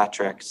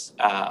Pediatrics,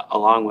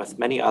 along with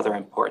many other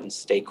important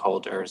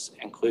stakeholders,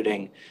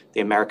 including the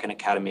American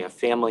Academy of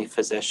Family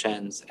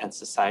Physicians and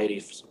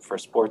Society for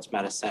Sports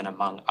Medicine,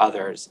 among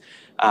others,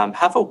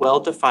 have a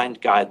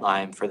well-defined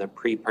guideline for the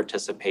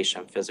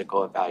pre-participation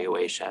physical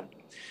evaluation.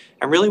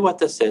 And really what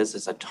this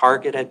is a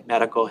targeted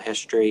medical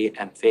history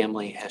and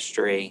family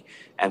history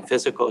and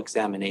physical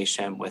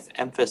examination with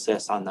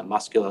emphasis on the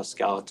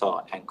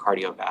musculoskeletal and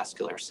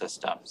cardiovascular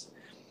systems.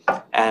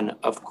 And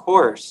of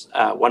course,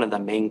 one of the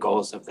main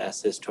goals of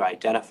this is to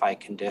identify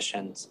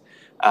conditions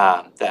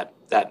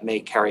that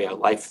may carry a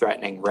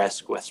life-threatening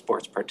risk with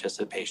sports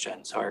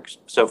participation.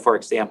 So for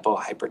example,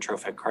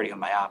 hypertrophic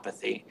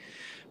cardiomyopathy.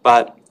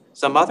 But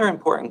some other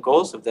important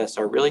goals of this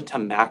are really to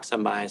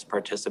maximize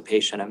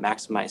participation and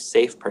maximize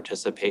safe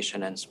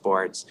participation in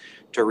sports,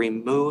 to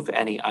remove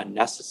any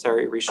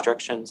unnecessary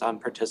restrictions on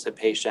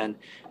participation,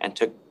 and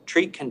to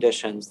treat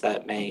conditions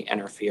that may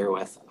interfere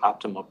with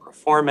optimal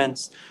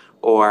performance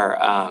or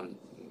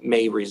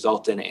may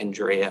result in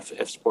injury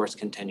if sports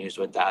continues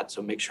with that.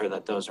 So make sure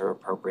that those are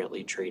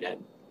appropriately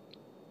treated.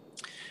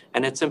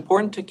 And it's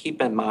important to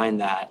keep in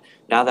mind that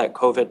now that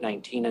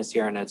COVID-19 is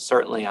here, and it's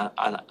certainly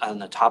on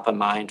the top of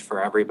mind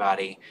for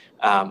everybody,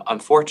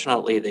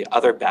 unfortunately, the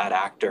other bad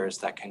actors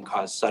that can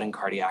cause sudden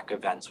cardiac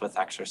events with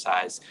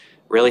exercise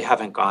really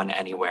haven't gone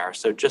anywhere.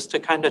 So just to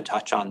kind of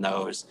touch on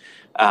those,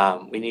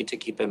 we need to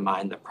keep in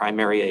mind that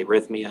primary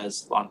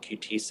arrhythmias, long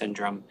QT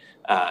syndrome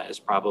is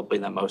probably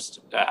the most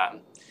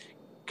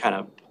kind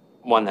of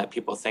one that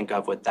people think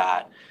of with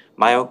that.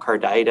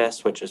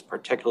 Myocarditis, which is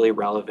particularly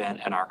relevant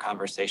in our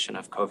conversation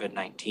of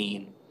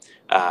COVID-19,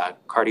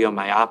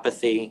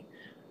 cardiomyopathy,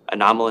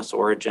 anomalous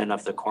origin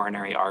of the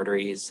coronary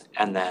arteries,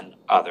 and then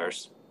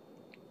others.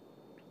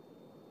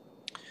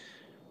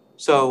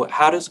 So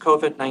how does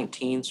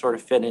COVID-19 sort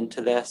of fit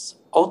into this?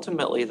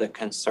 Ultimately, the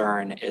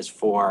concern is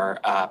for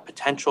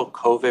potential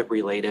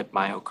COVID-related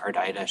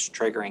myocarditis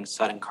triggering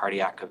sudden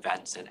cardiac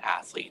events in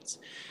athletes.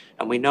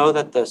 And we know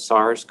that the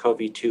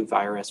SARS-CoV-2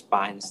 virus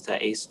binds to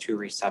ACE2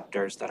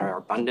 receptors that are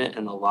abundant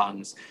in the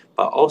lungs,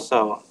 but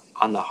also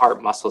on the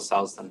heart muscle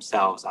cells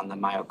themselves, on the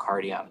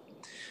myocardium.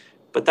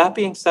 But that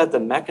being said, the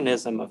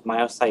mechanism of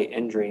myocyte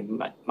injury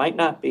might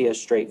not be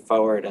as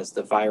straightforward as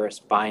the virus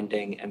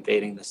binding,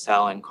 invading the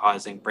cell, and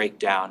causing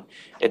breakdown.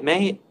 It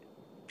may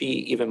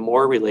be even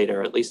more related,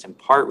 or at least in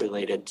part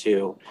related,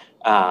 to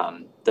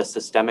the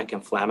systemic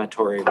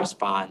inflammatory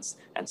response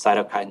and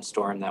cytokine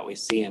storm that we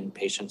see in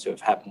patients who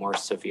have had more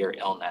severe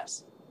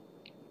illness.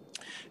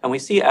 And we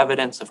see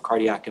evidence of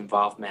cardiac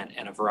involvement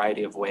in a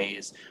variety of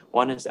ways.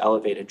 One is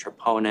elevated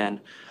troponin.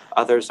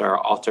 Others are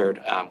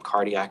altered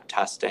cardiac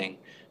testing,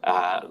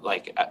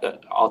 like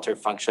altered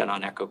function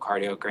on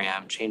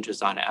echocardiogram,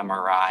 changes on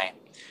MRI.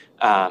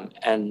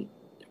 And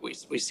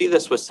we see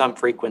this with some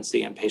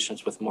frequency in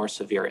patients with more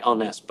severe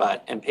illness,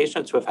 but in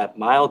patients who have had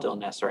mild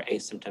illness or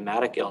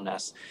asymptomatic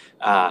illness,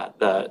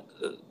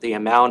 the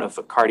amount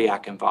of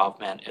cardiac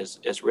involvement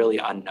is really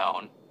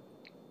unknown,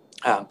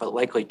 but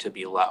likely to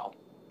be low.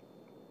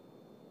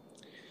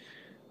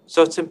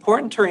 So it's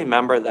important to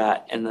remember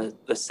that in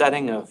the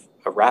setting of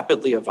a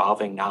rapidly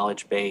evolving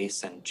knowledge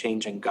base and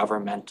changing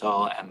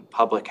governmental and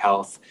public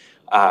health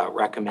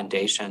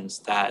recommendations,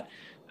 that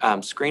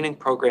screening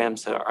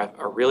programs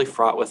are really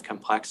fraught with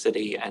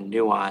complexity and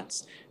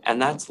nuance.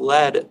 And that's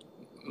led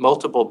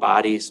multiple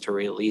bodies to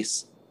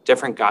release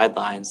different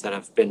guidelines that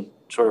have been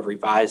sort of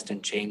revised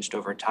and changed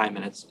over time.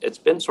 And it's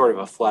been sort of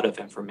a flood of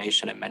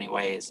information in many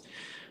ways.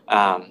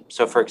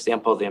 So for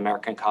example, the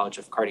American College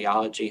of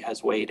Cardiology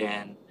has weighed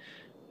in.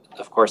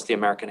 Of course, the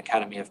American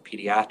Academy of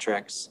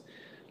Pediatrics,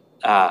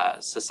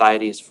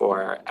 societies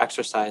for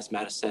exercise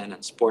medicine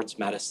and sports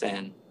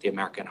medicine, the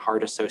American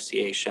Heart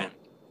Association,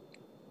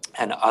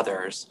 and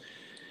others.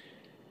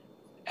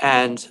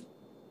 And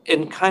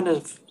in kind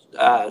of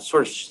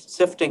sort of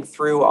sifting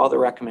through all the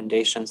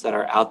recommendations that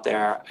are out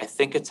there, I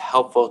think it's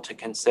helpful to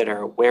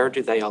consider where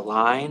do they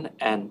align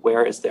and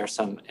where is there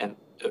some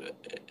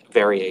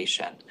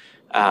variation.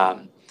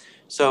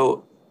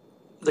 So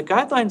the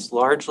guidelines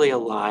largely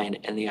align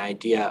in the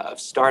idea of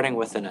starting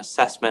with an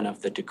assessment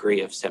of the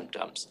degree of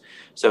symptoms.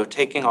 So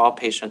taking all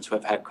patients who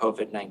have had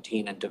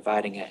COVID-19 and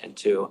dividing it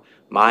into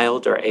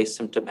mild or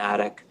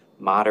asymptomatic,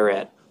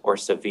 moderate, or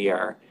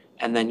severe,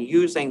 and then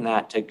using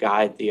that to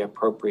guide the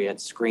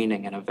appropriate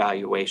screening and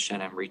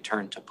evaluation and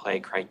return to play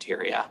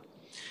criteria.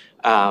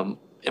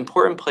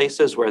 Important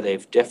places where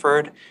they've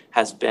differed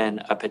has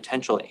been a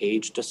potential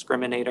age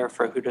discriminator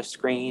for who to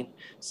screen.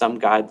 Some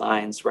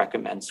guidelines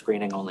recommend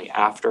screening only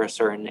after a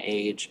certain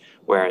age,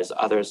 whereas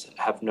others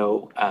have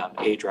no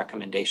age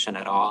recommendation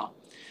at all.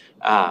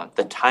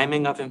 The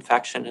timing of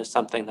infection is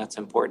something that's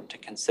important to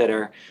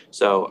consider.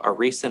 So a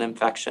recent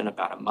infection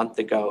about a month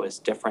ago is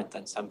different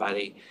than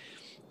somebody,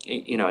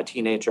 a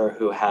teenager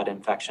who had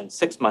infection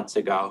 6 months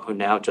ago who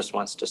now just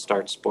wants to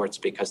start sports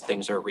because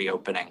things are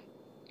reopening.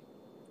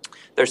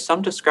 There's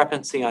some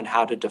discrepancy on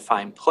how to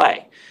define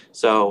play.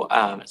 So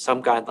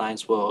some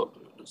guidelines will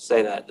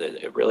say that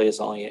it really is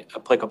only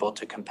applicable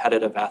to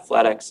competitive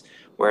athletics,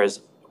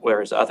 whereas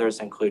others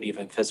include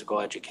even physical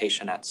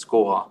education at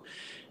school.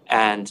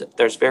 And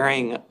there's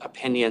varying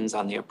opinions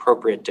on the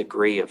appropriate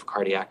degree of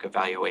cardiac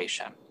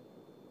evaluation.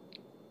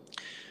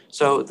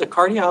 So the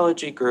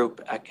cardiology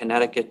group at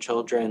Connecticut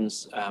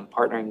Children's,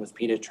 partnering with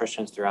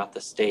pediatricians throughout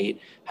the state,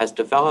 has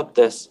developed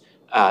this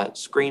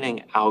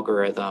screening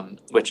algorithm,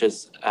 which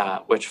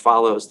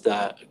follows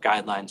the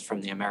guidelines from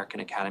the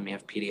American Academy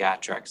of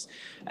Pediatrics.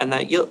 And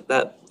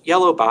that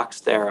yellow box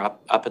there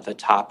up at the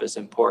top is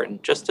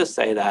important, just to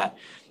say that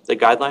the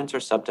guidelines are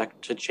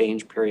subject to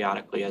change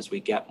periodically as we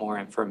get more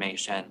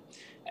information,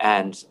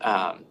 and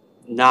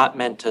not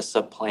meant to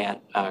supplant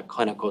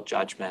clinical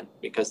judgment,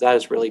 because that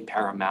is really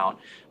paramount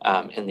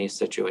in these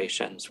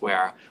situations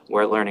where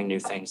we're learning new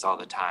things all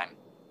the time.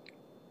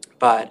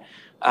 But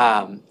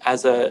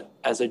as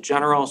a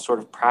general sort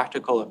of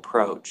practical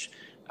approach,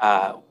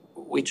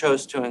 we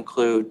chose to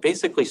include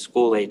basically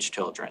school-age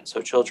children,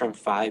 so children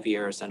 5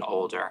 years and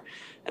older.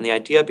 And the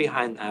idea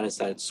behind that is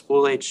that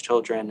school-age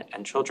children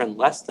and children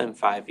less than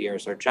 5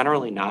 years are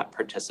generally not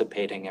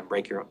participating in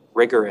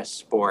rigorous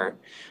sport,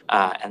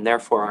 and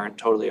therefore aren't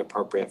totally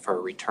appropriate for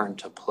a return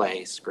to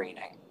play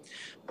screening.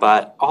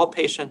 But all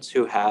patients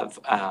who have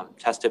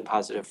tested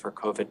positive for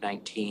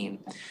COVID-19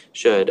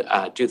 should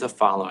do the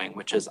following,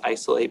 which is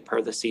isolate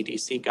per the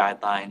CDC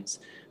guidelines,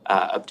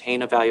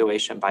 obtain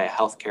evaluation by a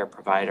healthcare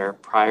provider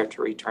prior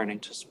to returning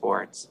to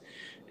sports,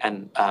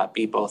 and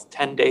be both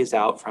 10 days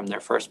out from their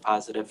first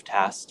positive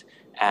test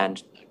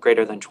and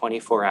greater than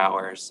 24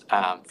 hours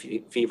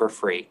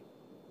fever-free.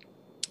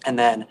 And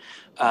then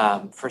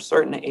for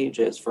certain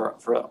ages,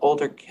 for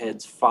older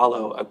kids,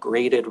 follow a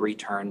graded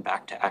return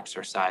back to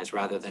exercise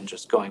rather than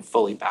just going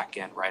fully back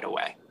in right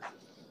away.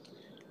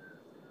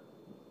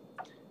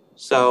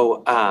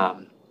 So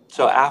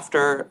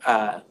after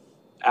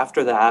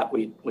that,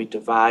 we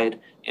divide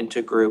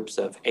into groups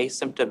of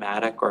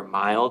asymptomatic or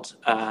mild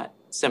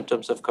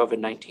symptoms of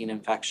COVID-19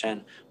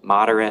 infection,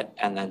 moderate,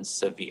 and then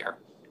severe.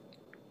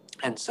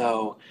 And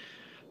so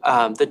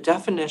the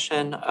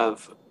definition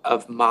of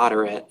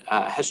moderate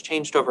has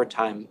changed over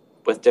time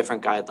with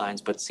different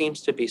guidelines, but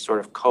seems to be sort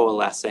of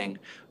coalescing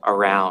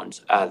around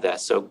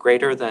this. So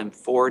greater than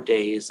 4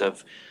 days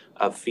of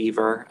of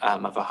fever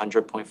of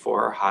 100.4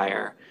 or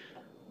higher,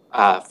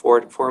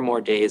 4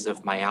 more days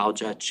of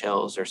myalgia,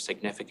 chills, or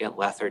significant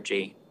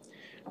lethargy,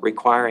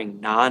 requiring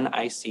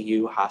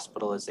non-ICU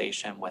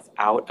hospitalization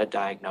without a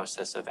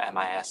diagnosis of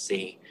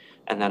MIS-C,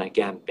 and then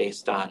again,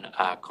 based on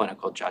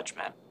clinical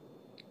judgment.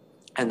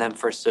 And then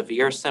for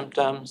severe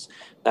symptoms,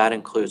 that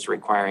includes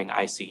requiring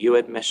ICU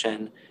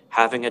admission,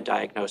 having a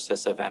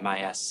diagnosis of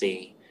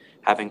MIS-C,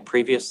 having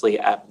previously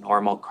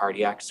abnormal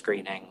cardiac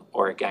screening,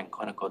 or again,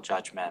 clinical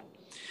judgment.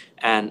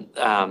 And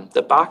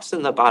the box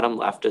in the bottom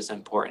left is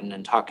important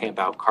in talking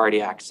about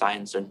cardiac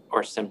signs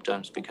or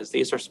symptoms because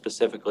these are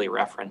specifically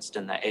referenced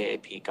in the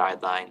AAP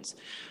guidelines.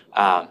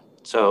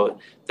 So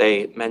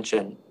they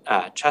mention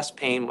chest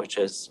pain, which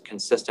is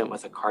consistent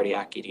with a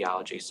cardiac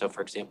etiology. So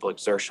for example,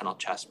 exertional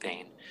chest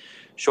pain,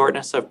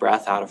 shortness of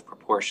breath out of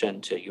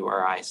proportion to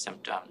URI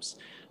symptoms,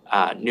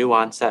 new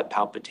onset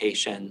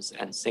palpitations,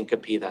 and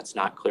syncope that's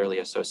not clearly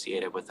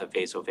associated with a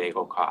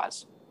vasovagal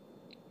cause.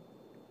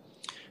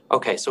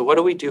 Okay, so what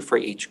do we do for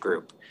each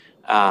group?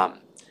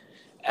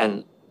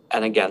 And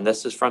again,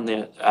 this is from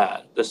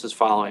this is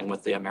following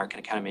with the American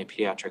Academy of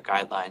Pediatric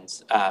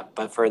guidelines.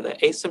 But for the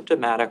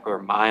asymptomatic or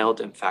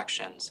mild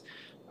infections,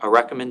 the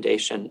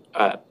recommendation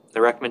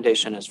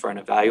is for an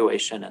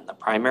evaluation in the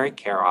primary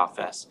care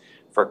office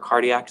for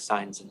cardiac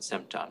signs and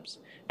symptoms.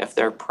 If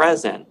they're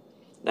present,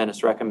 then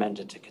it's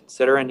recommended to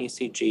consider an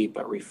ECG,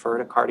 but refer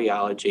to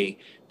cardiology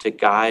to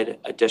guide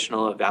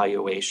additional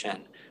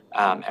evaluation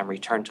and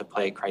return to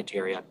play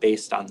criteria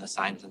based on the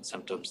signs and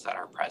symptoms that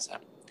are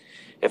present.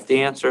 If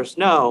the answer is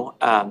no,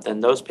 then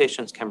those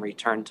patients can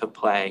return to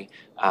play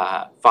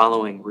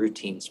following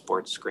routine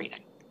sports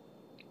screening.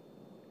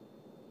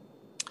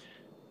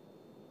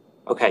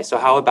 Okay, so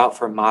how about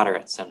for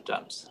moderate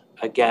symptoms?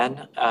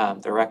 Again,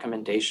 the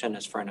recommendation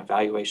is for an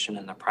evaluation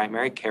in the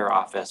primary care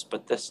office,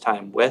 but this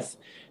time with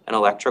an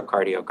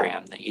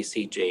electrocardiogram, the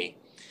ECG.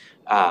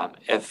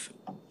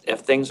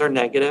 If things are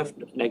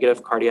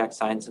negative cardiac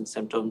signs and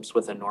symptoms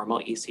with a normal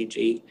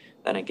ECG,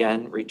 then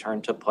again,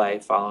 return to play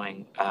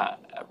following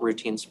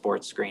routine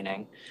sports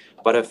screening.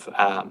 But if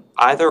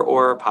either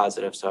or are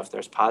positive, so if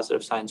there's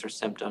positive signs or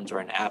symptoms or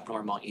an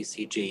abnormal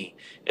ECG,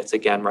 it's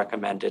again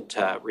recommended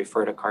to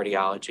refer to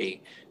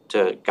cardiology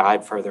to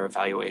guide further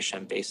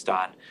evaluation based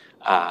on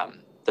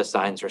the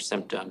signs or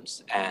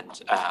symptoms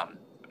and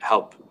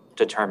help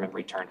determine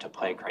return to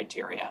play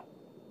criteria.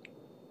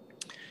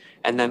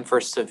 And then for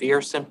severe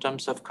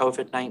symptoms of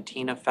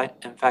COVID-19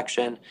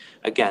 infection,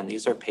 again,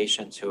 these are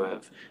patients who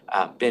have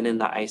been in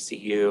the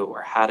ICU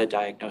or had a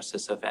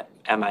diagnosis of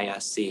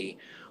MIS-C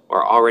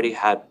or already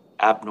had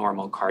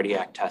abnormal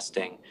cardiac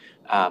testing.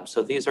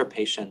 So these are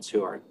patients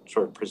who are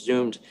sort of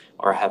presumed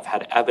or have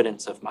had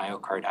evidence of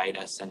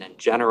myocarditis. And in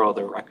general,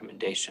 the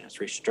recommendation is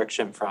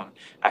restriction from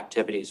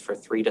activities for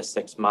 3 to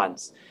 6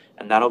 months,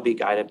 and that'll be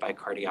guided by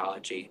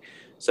cardiology.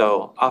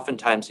 So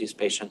oftentimes these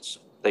patients,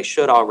 they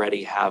should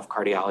already have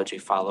cardiology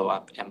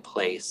follow-up in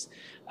place.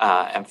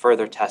 And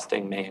further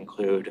testing may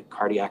include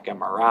cardiac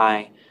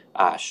MRI,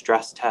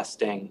 stress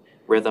testing,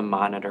 rhythm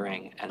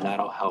monitoring, and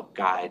that'll help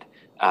guide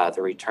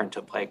the return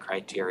to play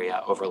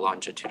criteria over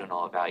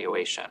longitudinal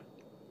evaluation.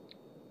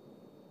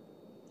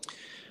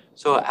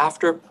 So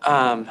after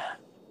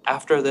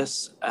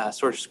this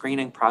sort of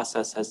screening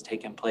process has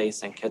taken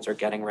place and kids are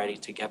getting ready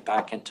to get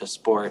back into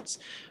sports,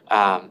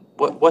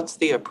 what's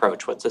the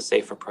approach? What's a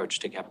safe approach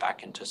to get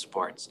back into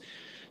sports?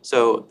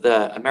 So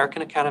the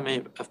American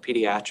Academy of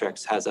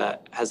Pediatrics has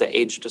an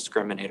age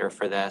discriminator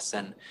for this,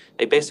 and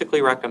they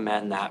basically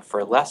recommend that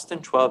for less than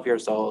 12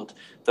 years old,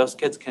 those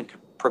kids can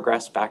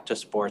progress back to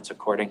sports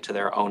according to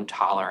their own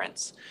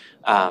tolerance.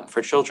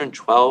 For children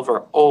 12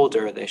 or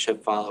older, they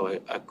should follow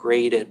a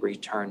graded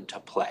return to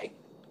play.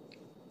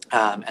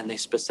 And they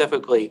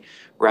specifically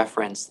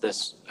reference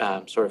this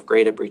sort of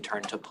graded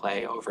return to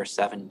play over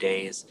 7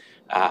 days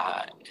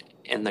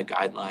in the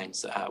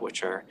guidelines,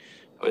 which are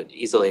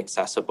easily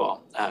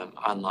accessible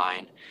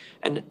online.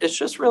 And it's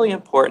just really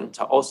important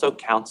to also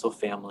counsel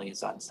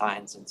families on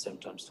signs and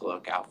symptoms to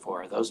look out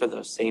for. Those are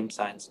those same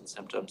signs and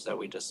symptoms that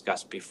we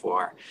discussed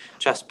before: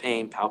 chest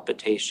pain,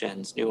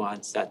 palpitations, new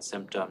onset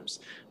symptoms,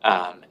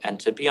 and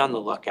to be on the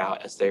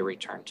lookout as they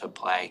return to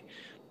play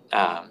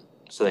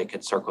so they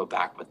could circle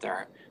back with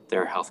their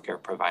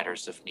healthcare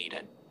providers if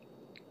needed.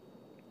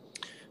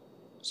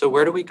 So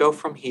where do we go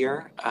from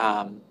here?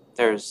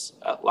 There's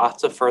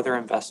lots of further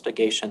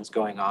investigations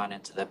going on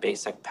into the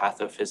basic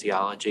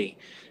pathophysiology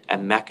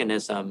and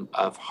mechanism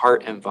of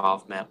heart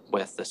involvement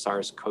with the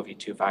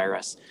SARS-CoV-2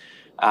 virus.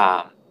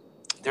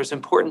 There's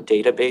important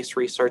database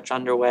research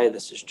underway.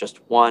 This is just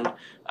one.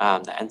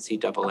 The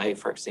NCAA,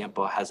 for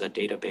example, has a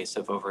database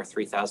of over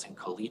 3,000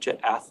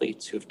 collegiate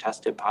athletes who've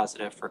tested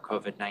positive for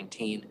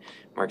COVID-19.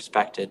 We're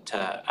expected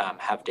to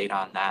have data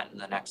on that in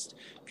the next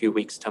few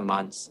weeks to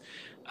months.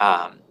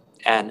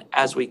 And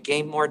as we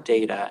gain more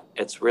data,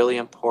 it's really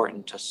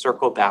important to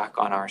circle back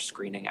on our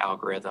screening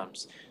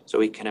algorithms so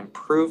we can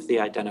improve the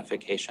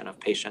identification of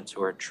patients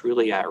who are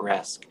truly at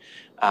risk,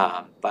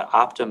 but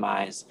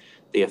optimize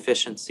the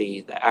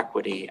efficiency, the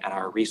equity, and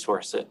our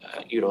resource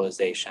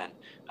utilization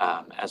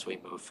as we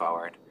move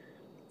forward.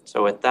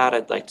 So with that,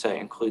 I'd like to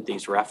include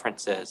these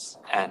references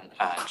and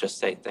just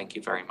say thank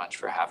you very much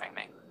for having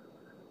me.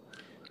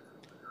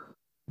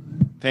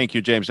 Thank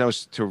you, James. That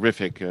was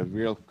terrific,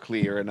 real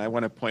clear. And I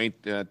want to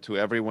point to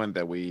everyone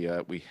that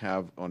we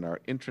have on our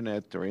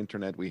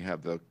intranet, we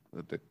have the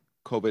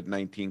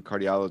COVID-19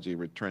 cardiology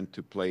return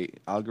to play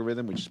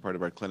algorithm, which is part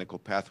of our clinical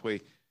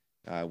pathway,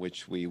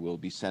 which we will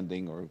be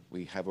sending, or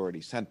we have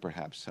already sent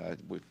perhaps.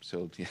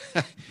 So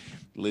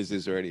Liz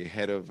is already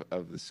ahead of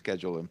the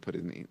schedule and put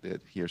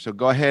it here. So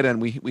go ahead,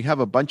 and we have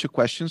a bunch of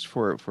questions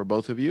for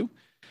both of you.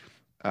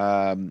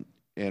 And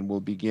we'll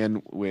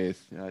begin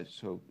with,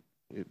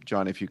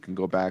 John, if you can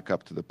go back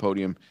up to the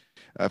podium.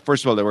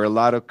 First of all, there were a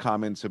lot of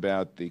comments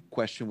about the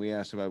question we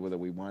asked about whether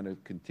we want to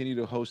continue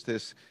to host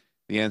this.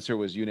 The answer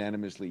was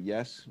unanimously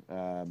yes.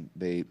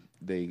 They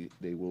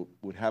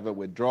would have a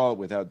withdrawal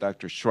without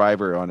Dr.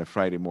 Shriver on a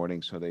Friday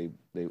morning, so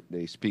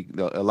they speak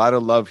a lot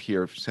of love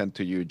here sent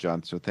to you,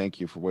 John. So thank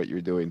you for what you're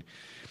doing.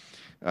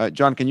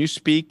 John, can you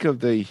speak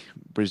of the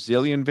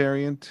Brazilian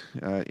variant?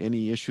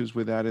 Any issues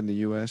with that in the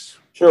U.S.?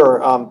 Sure.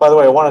 By the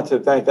way, I wanted to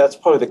thank. That's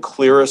probably the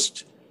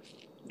clearest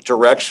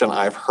direction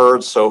I've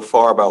heard so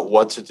far about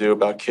what to do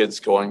about kids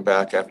going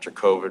back after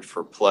COVID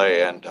for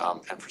play and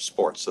for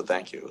sports. So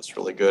thank you. It's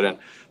really good. And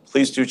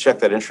please do check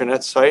that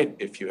intranet site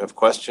if you have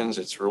questions.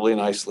 It's really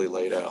nicely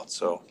laid out.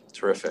 So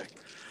terrific.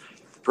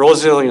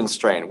 Brazilian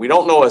strain. We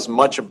don't know as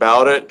much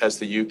about it as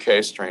the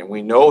UK strain.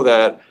 We know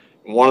that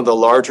in one of the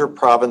larger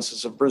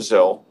provinces of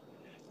Brazil,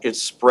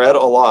 it's spread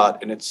a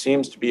lot, and it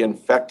seems to be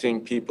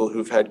infecting people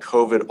who've had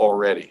COVID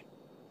already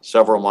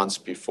several months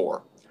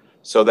before.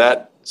 So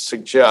that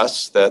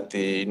suggests that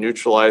the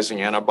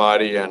neutralizing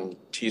antibody and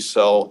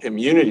T-cell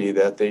immunity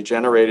that they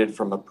generated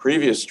from a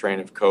previous strain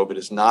of COVID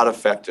is not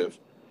effective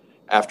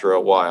after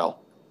a while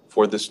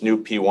for this new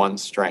P1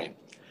 strain.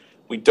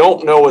 We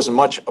don't know as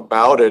much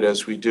about it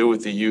as we do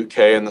with the UK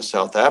and the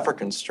South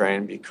African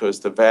strain because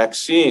the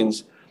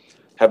vaccines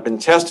have been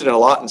tested a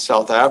lot in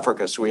South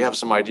Africa, so we have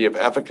some idea of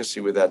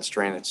efficacy with that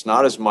strain. It's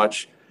not as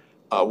much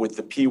with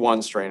the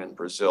P1 strain in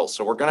Brazil.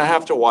 So we're going to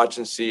have to watch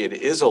and see. It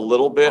is a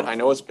little bit. I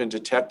know it's been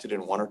detected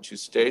in 1 or 2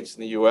 states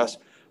in the U.S.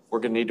 We're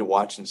going to need to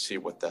watch and see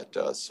what that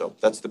does. So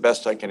that's the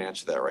best I can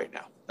answer that right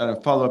now. And a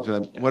follow-up to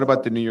that, what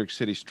about the New York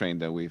City strain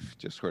that we've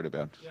just heard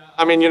about?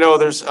 I mean,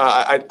 there's,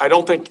 I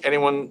don't think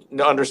anyone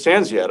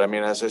understands yet. I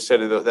mean, as I said,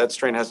 that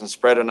strain hasn't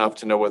spread enough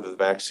to know whether the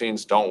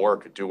vaccines don't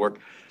work or do work.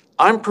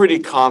 I'm pretty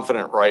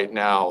confident right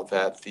now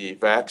that the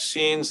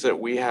vaccines that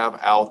we have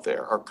out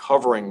there are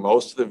covering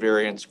most of the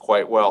variants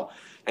quite well.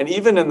 And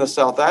even in the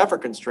South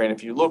African strain,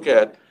 if you look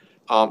at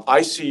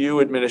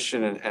ICU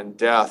admission and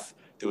death,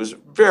 there was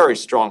very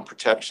strong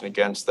protection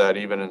against that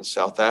even in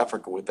South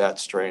Africa with that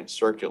strain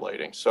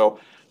circulating. So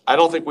I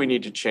don't think we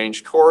need to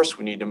change course.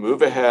 We need to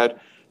move ahead.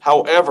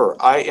 However,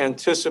 I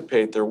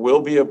anticipate there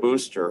will be a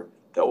booster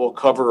that will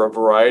cover a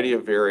variety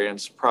of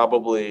variants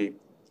probably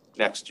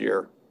next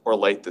year or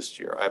late this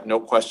year. I have no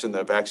question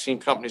the vaccine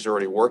companies are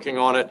already working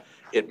on it.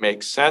 It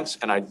makes sense,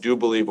 and I do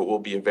believe it will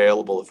be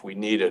available if we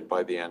need it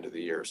by the end of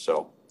the year.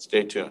 So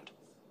stay tuned.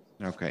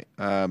 Okay.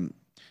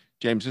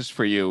 James, this is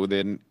for you.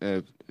 Then,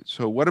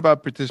 so what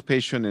about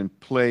participation in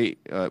play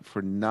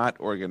for not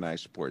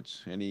organized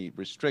sports? Any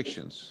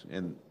restrictions?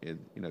 And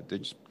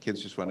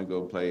kids just want to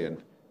go play,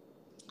 and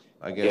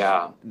I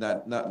guess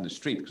not in the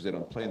street because they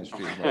don't play in the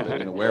street,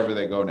 but wherever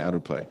they go now to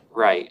play.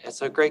 Right.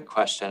 It's a great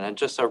question and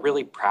just a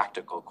really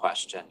practical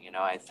question.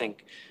 I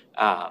think,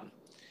 I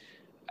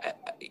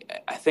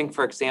think,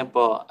 for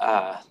example,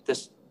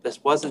 this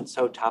wasn't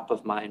so top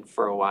of mind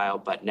for a while,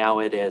 but now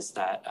it is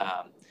that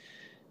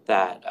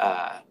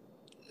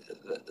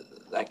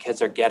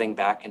kids are getting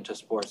back into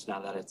sports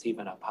now that it's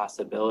even a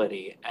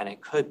possibility, and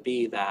it could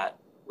be that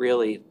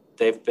really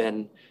they've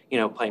been,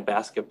 playing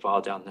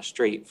basketball down the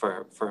street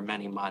for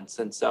many months.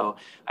 And so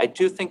I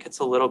do think it's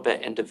a little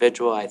bit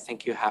individual. I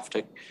think you have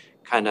to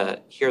kind of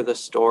hear the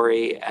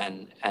story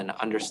and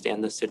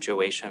understand the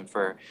situation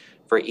for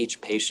each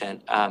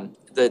patient.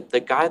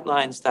 The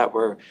guidelines that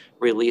were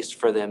released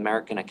for the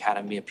American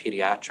Academy of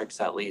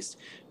Pediatrics, at least,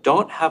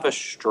 don't have a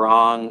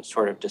strong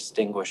sort of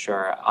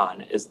distinguisher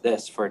on, is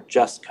this for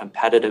just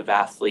competitive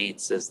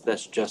athletes? Is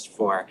this just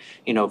for,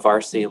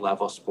 varsity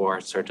level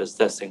sports? Or does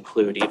this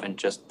include even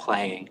just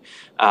playing,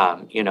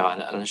 on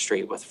the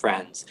street with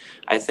friends?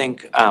 I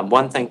think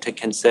one thing to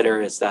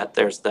consider is that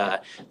there's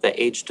the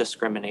age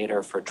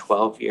discriminator for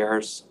 12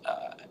 years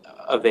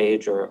of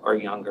age or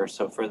younger.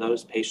 So for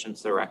those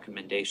patients, the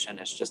recommendation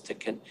is just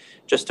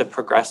to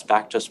progress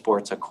back to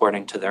sports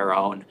according to their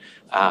own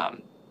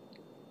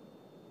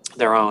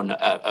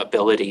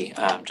ability,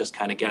 just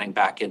kind of getting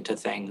back into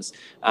things.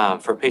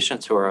 For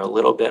patients who are a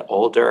little bit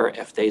older,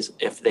 if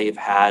they've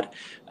had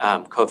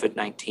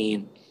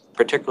COVID-19,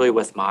 particularly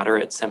with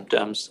moderate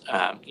symptoms,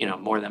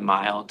 more than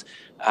mild,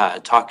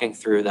 talking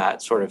through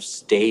that sort of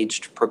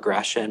staged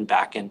progression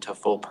back into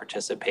full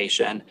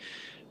participation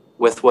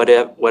with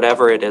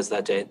whatever it is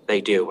that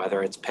they do,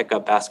 whether it's pick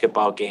up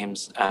basketball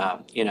games,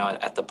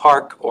 at the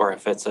park, or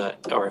if it's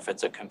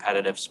a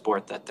competitive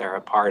sport that they're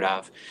a part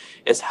of,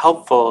 is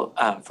helpful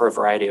for a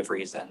variety of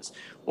reasons.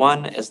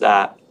 One is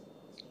that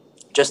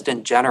just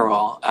in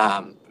general,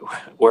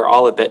 we're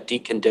all a bit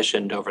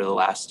deconditioned over the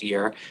last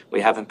year.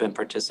 We haven't been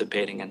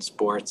participating in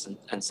sports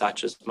and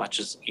such as much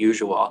as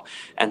usual.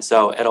 And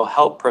so it'll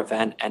help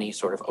prevent any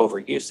sort of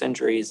overuse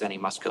injuries, any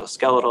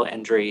musculoskeletal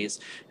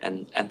injuries,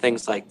 and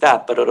things like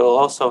that. But it'll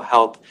also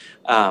help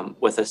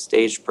with a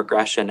staged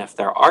progression. If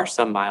there are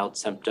some mild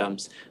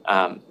symptoms,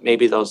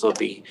 maybe those will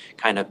be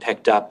kind of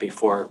picked up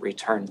before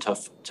return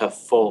to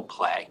full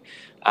play.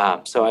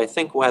 So I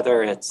think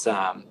whether it's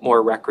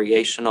more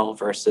recreational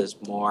versus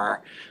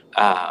more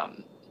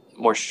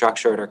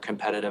structured or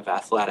competitive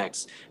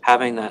athletics,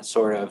 having that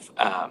sort of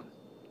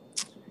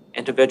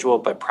individual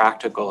but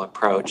practical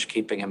approach,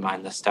 keeping in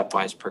mind the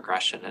stepwise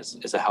progression,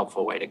 is a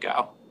helpful way to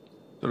go.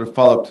 So to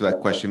follow up to that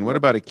question, what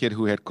about a kid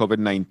who had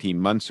COVID-19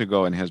 months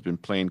ago and has been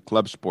playing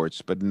club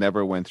sports but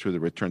never went through the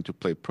return to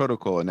play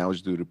protocol and now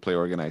is due to play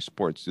organized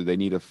sports? Do they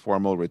need a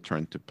formal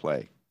return to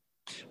play?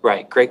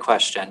 Right. Great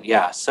question.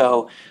 Yeah.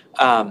 So,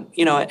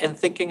 in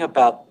thinking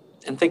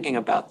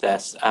about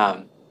this,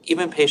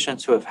 even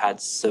patients who have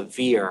had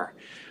severe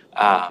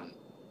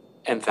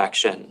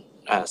infection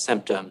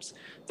symptoms,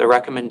 the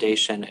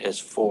recommendation is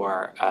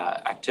for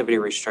activity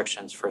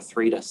restrictions for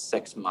 3 to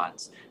 6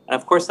 months. And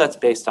of course, that's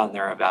based on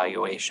their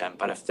evaluation.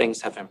 But if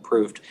things have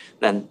improved,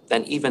 then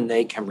even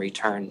they can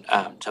return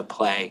to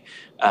play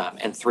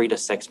in 3 to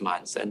 6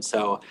 months. And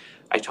so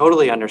I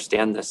totally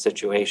understand this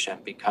situation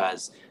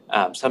because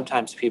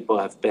sometimes people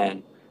have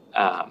been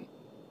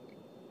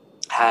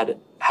had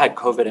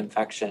COVID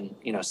infection,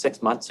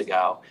 6 months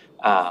ago,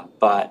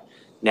 but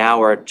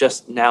now are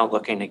just now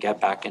looking to get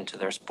back into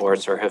their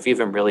sports, or have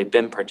even really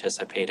been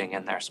participating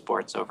in their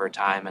sports over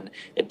time. And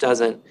it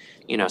doesn't,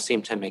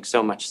 seem to make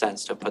so much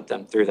sense to put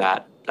them through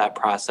that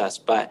process.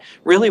 But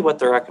really what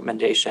the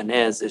recommendation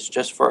is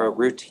just for a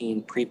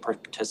routine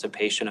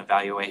pre-participation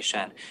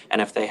evaluation.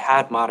 And if they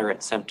had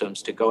moderate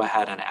symptoms, to go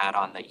ahead and add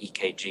on the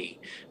EKG.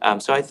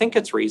 So I think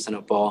it's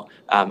reasonable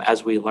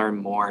as we learn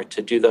more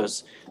to do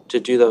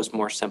those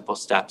more simple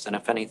steps. And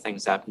if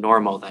anything's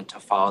abnormal, then to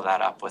follow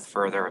that up with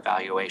further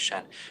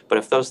evaluation. But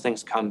if those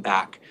things come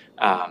back,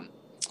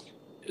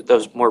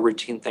 those more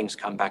routine things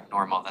come back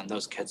normal, then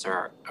those kids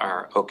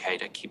are okay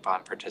to keep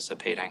on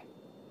participating.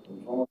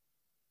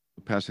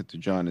 Pass it to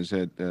John. Is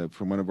it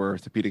from one of our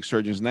orthopedic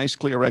surgeons? Nice,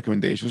 clear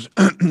recommendations.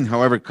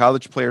 However,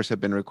 college players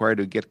have been required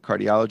to get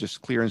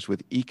cardiologist clearance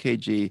with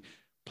EKG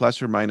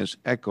plus or minus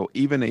echo,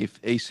 even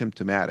if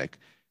asymptomatic.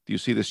 Do you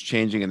see this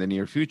changing in the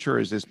near future, or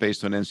is this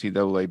based on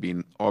NCAA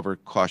being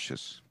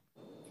overcautious?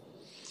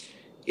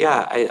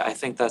 Yeah, I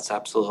think that's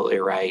absolutely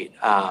right.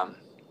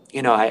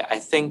 I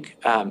think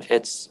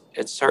it's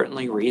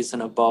certainly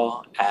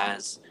reasonable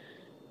as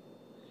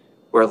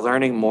we're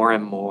learning more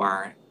and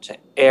more to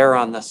err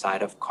on the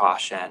side of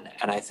caution.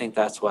 And I think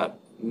that's what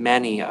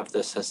many of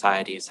the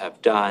societies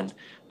have done,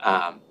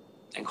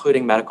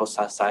 including medical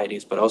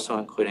societies, but also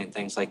including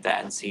things like the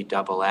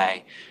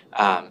NCAA,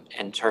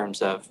 in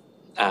terms of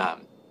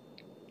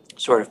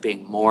sort of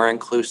being more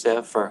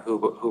inclusive for who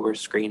we're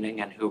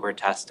screening and who we're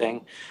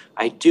testing.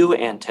 I do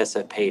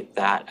anticipate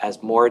that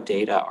as more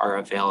data are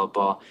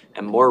available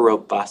and more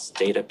robust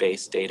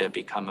database data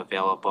become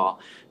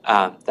available,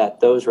 that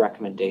those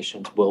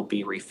recommendations will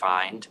be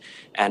refined,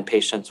 and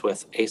patients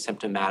with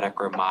asymptomatic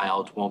or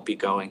mild won't be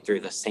going through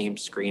the same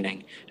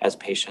screening as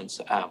patients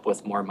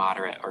with more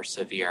moderate or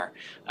severe.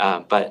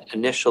 But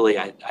initially,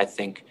 I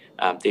think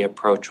the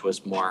approach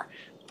was more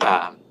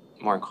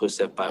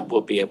inclusive, but we'll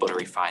be able to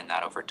refine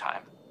that over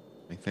time.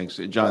 Thanks.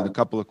 John, a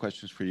couple of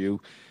questions for you.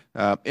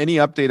 Any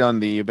update on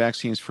the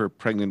vaccines for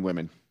pregnant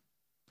women?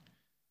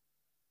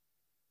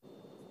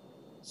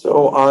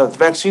 So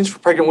vaccines for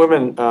pregnant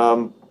women,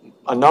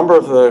 a number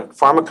of the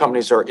pharma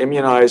companies are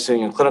immunizing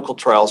in clinical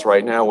trials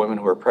right now women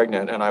who are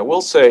pregnant. And I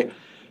will say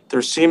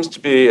there seems to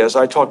be, as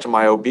I talk to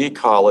my OB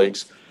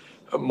colleagues,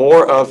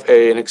 more of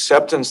an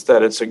acceptance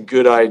that it's a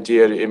good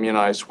idea to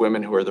immunize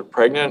women who are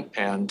pregnant.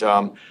 And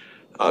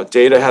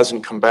data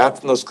hasn't come back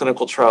from those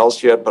clinical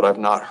trials yet, but I've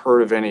not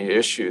heard of any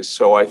issues.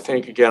 So I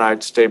think, again,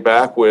 I'd stay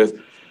back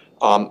with,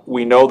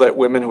 we know that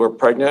women who are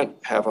pregnant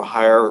have a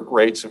higher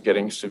rates of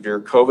getting severe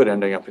COVID,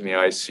 ending up in the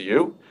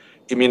ICU.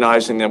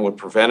 Immunizing them would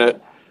prevent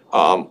it.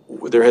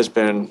 There has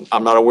been,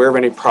 I'm not aware of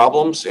any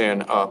problems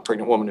in a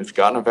pregnant woman who's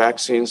gotten a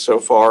vaccine so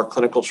far.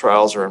 Clinical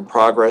trials are in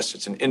progress.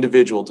 It's an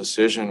individual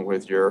decision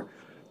with your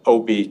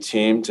OB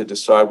team to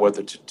decide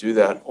whether to do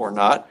that or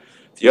not.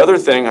 The other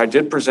thing I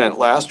did present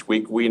last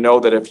week, we know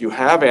that if you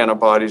have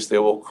antibodies, they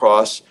will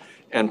cross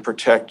and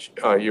protect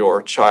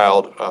your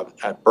child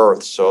at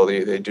birth. So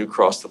they do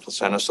cross the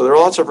placenta. So there are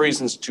lots of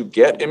reasons to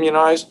get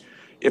immunized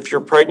if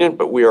you're pregnant,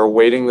 but we are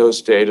awaiting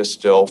those data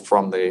still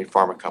from the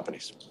pharma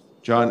companies.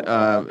 John,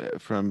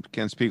 from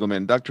Ken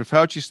Spiegelman, Dr.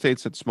 Fauci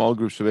states that small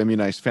groups of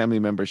immunized family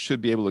members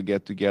should be able to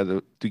get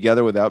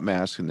together without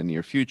masks in the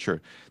near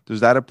future. Does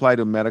that apply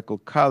to medical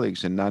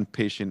colleagues in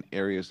non-patient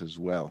areas as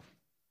well?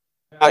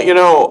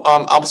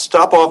 I'll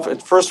stop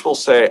off. First, we'll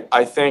say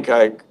I think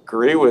I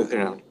agree with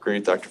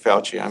Dr.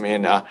 Fauci. I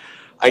mean, I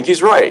think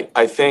he's right.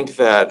 I think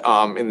that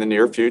in the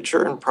near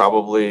future and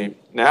probably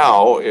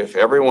now, if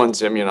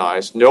everyone's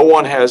immunized, no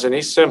one has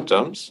any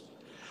symptoms,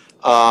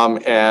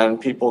 and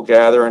people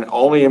gather and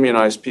only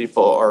immunized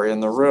people are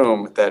in the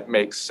room, that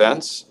makes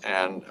sense.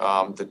 And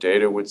the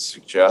data would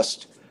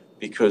suggest,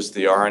 because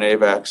the RNA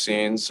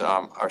vaccines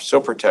are so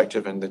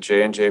protective, and the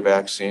J&J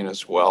vaccine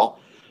as well,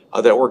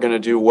 that we're going to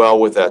do well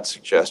with that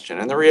suggestion.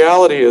 And the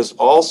reality is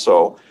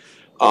also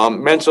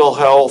mental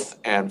health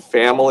and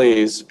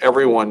families,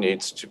 everyone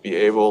needs to be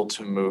able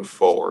to move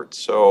forward.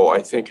 So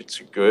I think it's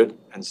a good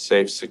and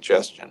safe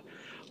suggestion.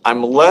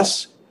 I'm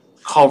less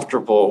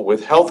comfortable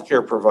with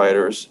healthcare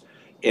providers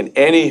in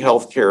any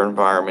healthcare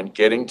environment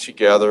getting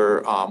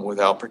together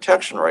without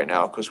protection right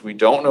now, because we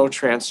don't know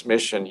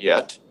transmission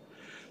yet.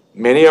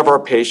 Many of our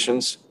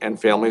patients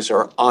and families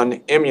are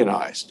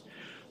unimmunized.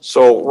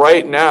 So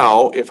right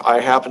now, if I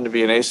happen to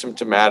be an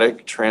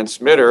asymptomatic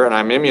transmitter and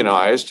I'm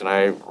immunized and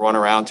I run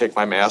around, take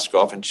my mask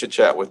off and chit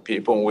chat with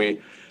people, and we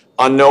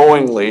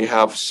unknowingly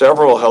have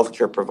several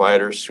healthcare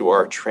providers who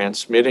are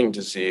transmitting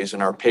disease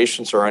and our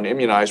patients are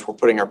unimmunized, we're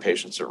putting our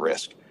patients at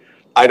risk.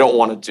 I don't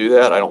want to do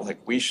that. I don't think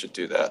we should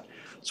do that.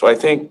 So I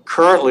think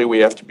currently we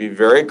have to be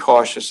very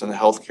cautious in the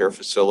healthcare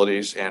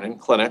facilities and in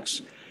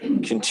clinics,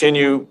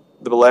 continue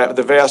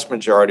the vast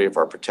majority of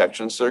our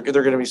protections. There are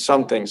going to be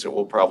some things that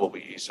we'll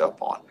probably ease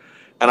up on.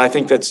 And I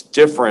think that's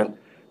different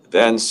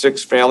than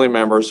 6 family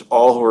members,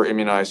 all who are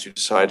immunized, who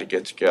decide to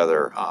get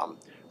together.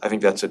 I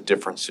think that's a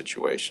different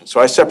situation. So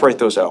I separate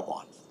those out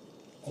one.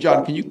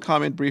 John, can you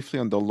comment briefly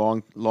on the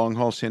long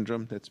haul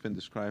syndrome that's been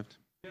described?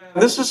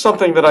 This is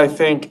something that I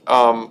think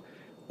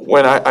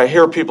when I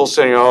hear people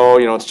saying, oh,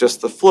 it's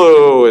just the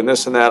flu and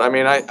this and that, I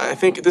mean, I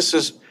think this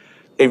is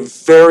a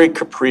very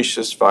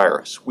capricious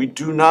virus. We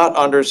do not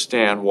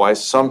understand why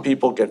some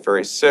people get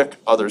very sick,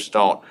 others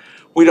don't.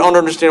 We don't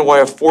understand why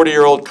a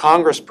 40-year-old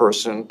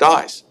congressperson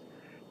dies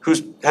who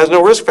has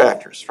no risk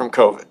factors from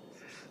COVID.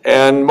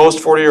 And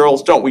most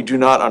 40-year-olds don't. We do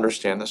not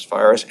understand this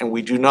virus, and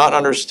we do not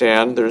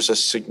understand there's a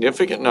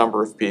significant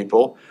number of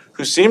people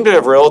who seem to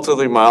have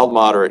relatively mild,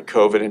 moderate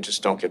COVID and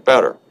just don't get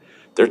better.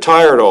 They're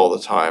tired all the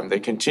time.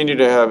 They continue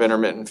to have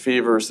intermittent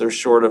fevers. They're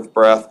short of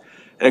breath.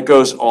 And it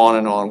goes on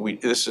and on.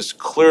 This is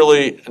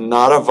clearly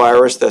not a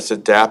virus that's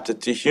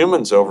adapted to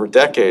humans over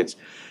decades.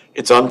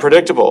 It's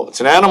unpredictable. It's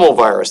an animal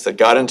virus that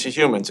got into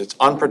humans. It's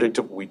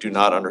unpredictable. We do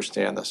not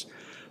understand this.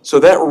 So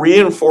that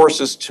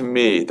reinforces to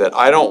me that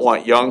I don't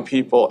want young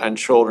people and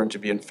children to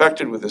be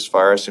infected with this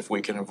virus if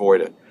we can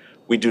avoid it.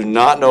 We do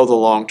not know the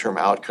long-term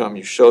outcome.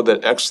 You showed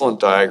that excellent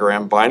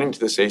diagram binding to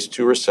this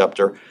ACE2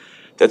 receptor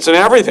that's in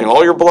everything,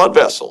 all your blood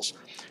vessels.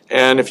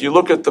 And if you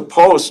look at the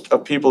post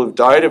of people who've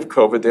died of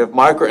COVID, they have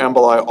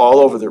microemboli all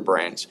over their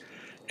brains.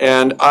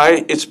 And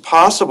it's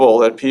possible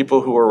that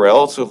people who are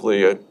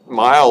relatively a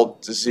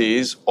mild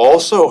disease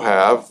also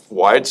have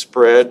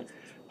widespread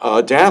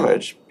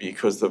damage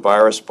because the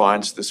virus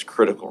binds this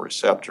critical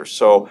receptor.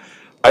 So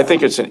I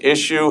think it's an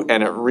issue,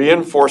 and it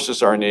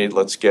reinforces our need.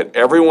 Let's get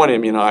everyone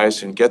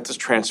immunized and get the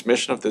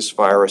transmission of this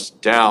virus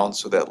down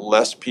so that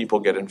less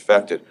people get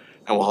infected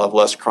and we'll have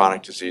less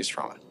chronic disease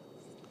from it.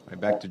 Right,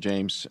 back to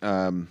James.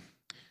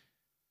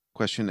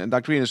 Question. And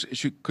Dr. Enos,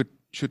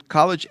 should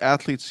college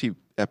athletes see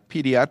a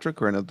pediatric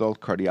or an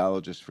adult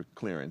cardiologist for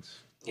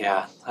clearance?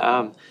 Yeah,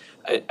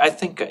 I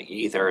think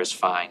either is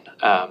fine.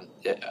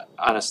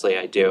 Honestly,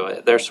 I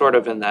do. They're sort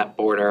of in that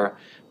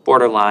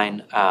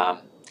borderline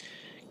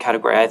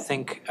category. I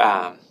think,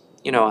 on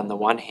the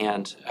one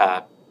hand,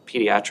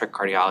 pediatric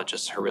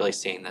cardiologists are really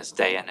seeing this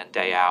day in and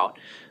day out.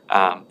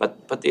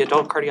 But the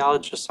adult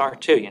cardiologists are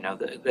too.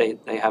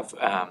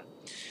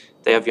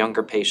 They have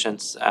younger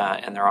patients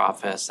in their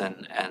office,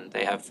 and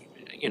they have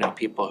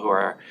people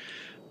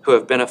who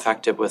have been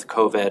affected with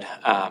COVID,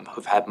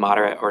 who've had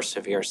moderate or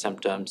severe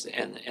symptoms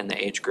in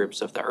the age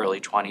groups of the early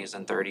 20s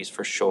and 30s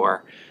for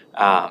sure.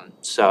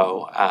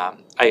 So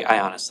I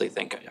honestly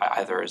think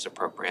either is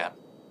appropriate.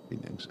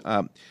 Thanks.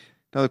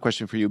 Another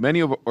question for you.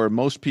 Many or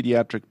most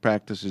pediatric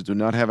practices do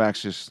not have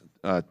access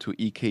to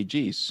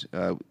EKGs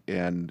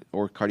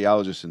or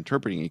cardiologists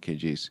interpreting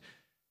EKGs.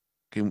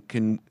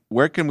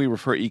 Where can we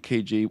refer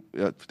EKG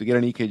to get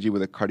an EKG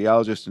with a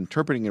cardiologist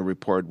interpreting a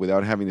report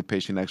without having the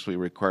patient actually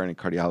requiring a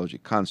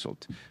cardiology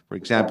consult? For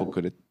example,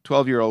 could a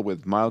 12-year-old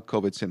with mild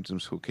COVID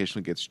symptoms who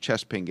occasionally gets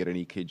chest pain get an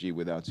EKG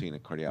without seeing a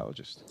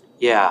cardiologist?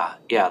 Yeah,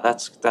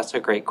 that's a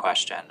great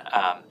question.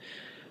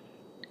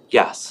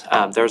 Yes,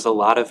 there's a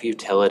lot of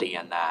utility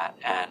in that,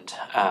 and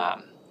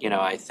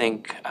I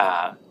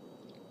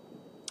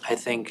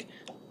think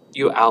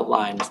you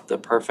outlined the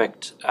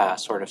perfect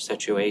sort of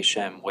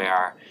situation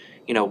where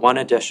one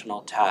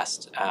additional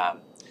test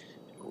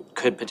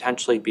could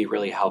potentially be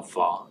really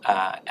helpful,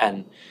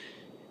 and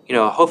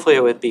hopefully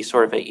it would be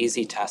sort of an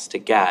easy test to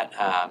get,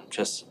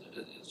 just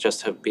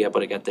to be able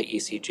to get the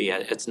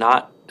ECG. It's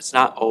not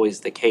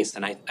always the case,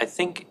 and I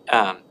think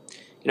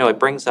it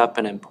brings up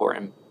an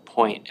important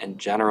point in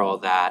general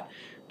that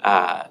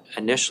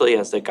initially,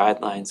 as the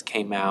guidelines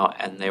came out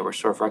and they were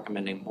sort of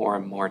recommending more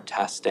and more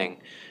testing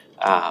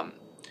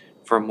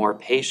for more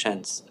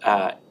patients,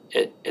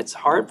 it's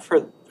hard for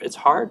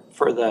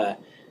the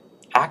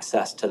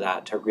access to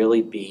that to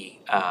really be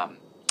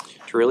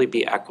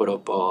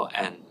equitable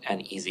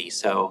and easy.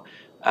 So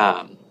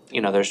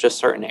there's just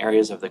certain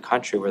areas of the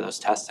country where those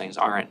testings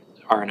aren't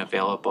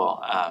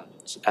available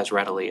as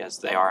readily as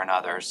they are in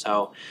others.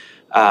 So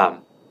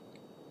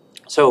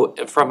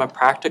from a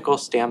practical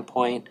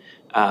standpoint,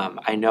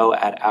 I know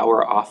at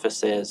our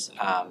offices,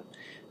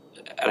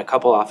 at a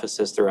couple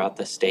offices throughout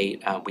the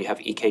state, we have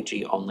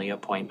EKG only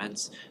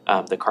appointments.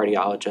 The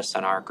cardiologists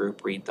in our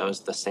group read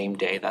those the same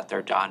day that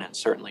they're done, and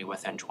certainly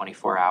within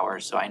 24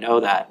 hours. So I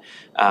know that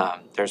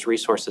there's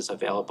resources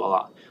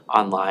available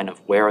online of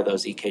where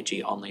those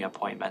EKG only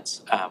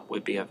appointments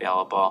would be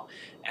available,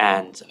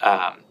 and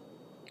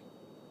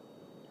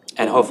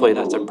hopefully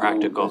that's a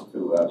practical.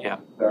 Yeah.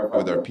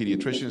 With our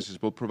pediatricians,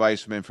 we'll provide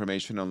some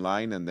information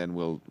online, and then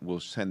we'll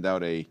send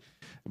out a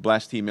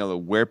blast email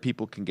of where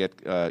people can get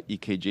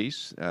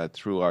EKGs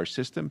through our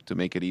system to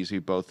make it easy,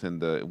 both in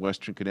the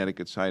Western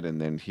Connecticut side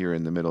and then here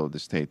in the middle of the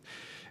state.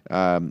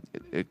 A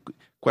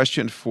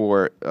question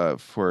for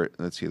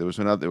let's see, there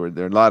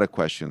are a lot of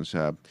questions.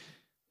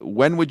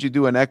 When would you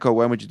do an echo?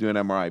 When would you do an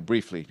MRI?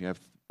 Briefly, you have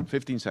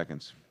 15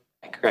 seconds.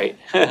 Great.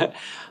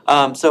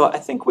 So I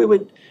think we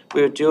would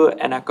do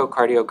an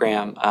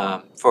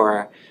echocardiogram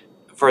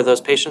for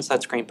those patients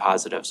that screen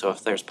positive. So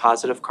if there's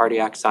positive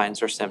cardiac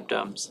signs or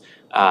symptoms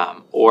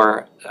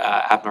or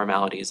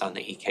abnormalities on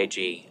the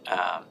EKG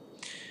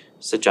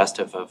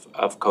suggestive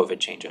of COVID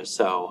changes.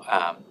 So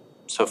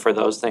for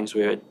those things,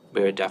 we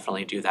would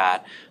definitely do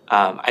that.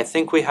 I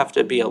think we have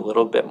to be a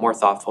little bit more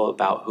thoughtful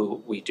about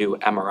who we do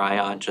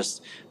MRI on,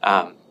 just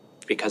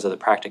because of the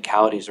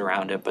practicalities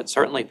around it, but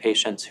certainly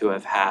patients who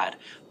have had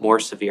more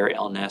severe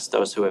illness,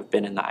 those who have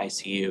been in the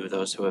ICU,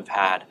 those who have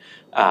had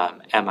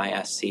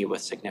MIS-C with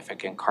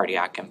significant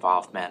cardiac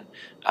involvement,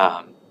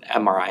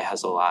 MRI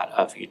has a lot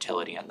of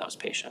utility in those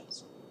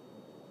patients.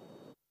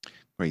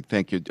 Great,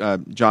 thank you.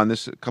 John,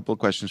 this is a couple of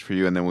questions for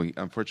you, and then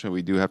unfortunately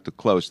we do have to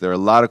close. There are a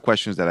lot of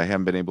questions that I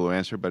haven't been able to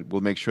answer, but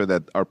we'll make sure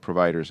that our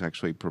providers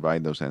actually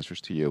provide those answers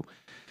to you.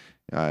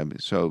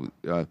 So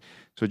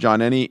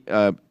John, any...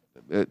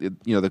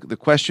 the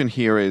question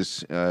here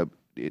is,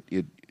 what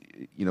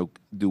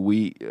do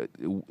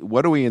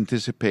we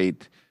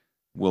anticipate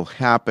will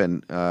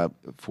happen as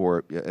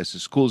the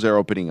schools are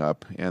opening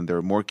up and there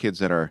are more kids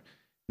that are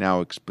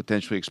now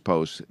potentially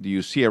exposed? Do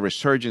you see a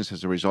resurgence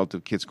as a result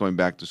of kids going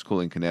back to school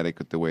in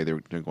Connecticut the way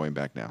they're going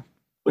back now?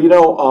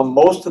 Well,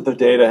 most of the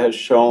data has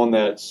shown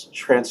that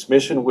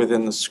transmission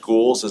within the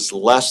schools is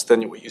less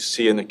than what you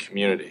see in the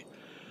community.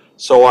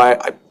 So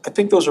I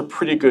think those are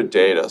pretty good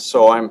data.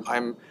 So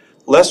I'm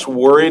less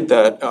worried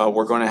that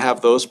we're going to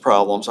have those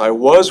problems. I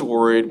was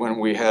worried when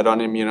we had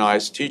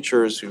unimmunized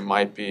teachers who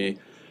might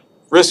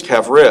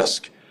have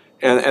risk,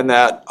 and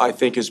that I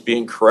think is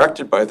being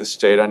corrected by the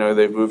state. I know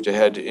they've moved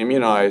ahead to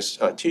immunize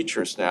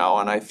teachers now,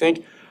 and I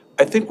think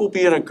we'll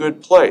be in a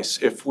good place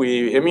if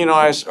we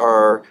immunize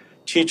our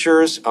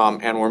teachers,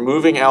 and we're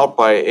moving out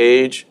by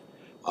age,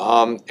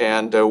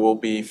 and we'll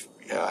be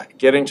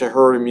getting to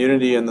herd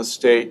immunity in the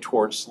state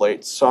towards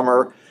late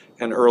summer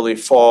and early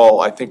fall.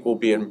 I think we'll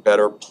be in a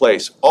better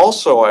place.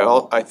 Also,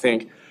 I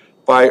think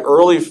by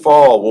early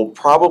fall, we'll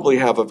probably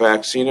have a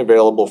vaccine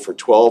available for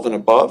 12 and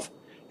above,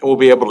 and we'll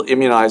be able to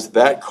immunize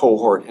that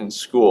cohort in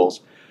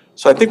schools.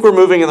 So I think we're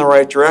moving in the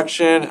right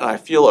direction, and I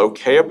feel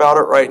okay about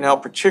it right now,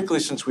 particularly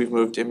since we've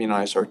moved to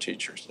immunize our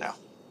teachers now.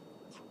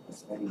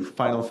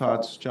 Final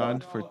thoughts,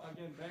 John?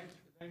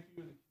 Thank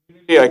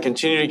you. I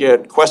continue to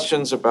get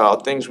questions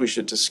about things we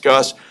should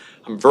discuss.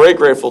 I'm very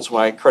grateful to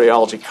my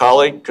cardiology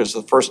colleague, because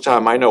the first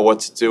time I know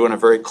what to do in a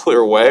very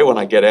clear way when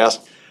I get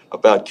asked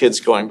about kids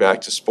going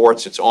back to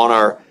sports. It's on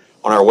our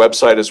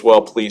website as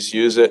well. Please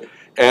use it.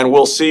 And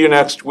we'll see you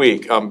next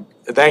week.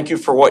 Thank you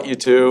for what you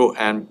do,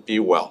 and be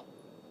well.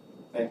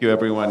 Thank you,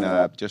 everyone.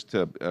 Just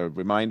a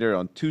reminder,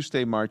 on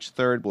Tuesday, March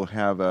 3rd, we'll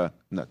have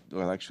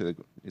actually,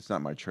 it's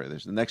not March 3rd.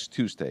 There's the next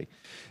Tuesday.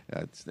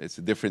 It's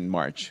a different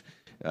March.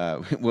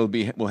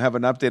 We'll have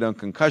an update on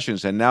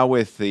concussions, and now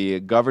with the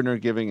governor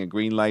giving a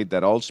green light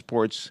that all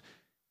sports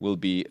will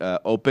be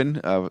open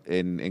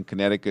in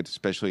Connecticut,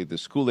 especially the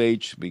school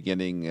age,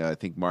 beginning I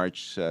think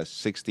March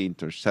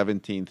 16th or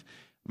 17th.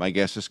 My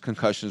guess is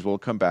concussions will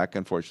come back,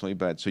 unfortunately,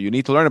 but so you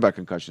need to learn about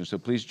concussions. So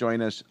please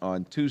join us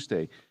on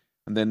Tuesday,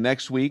 and then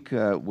next week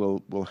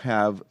we'll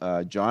have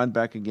John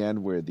back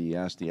again, where the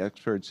Ask the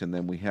Experts, and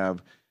then we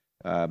have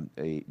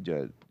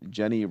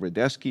Jenny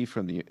Radeski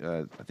from the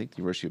I think the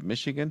University of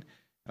Michigan,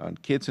 on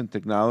kids and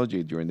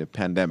technology during the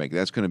pandemic.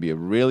 That's going to be a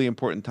really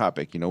important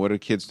topic. What are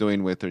kids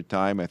doing with their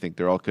time? I think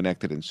they're all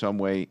connected in some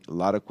way. A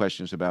lot of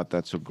questions about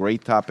that. So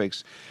great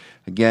topics.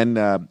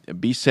 Again,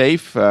 be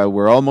safe.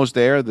 We're almost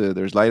there.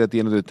 There's light at the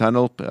end of the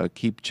tunnel.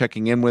 Keep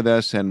checking in with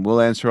us, and we'll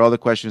answer all the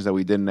questions that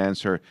we didn't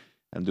answer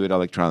and do it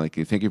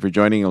electronically. Thank you for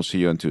joining. I'll see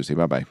you on Tuesday.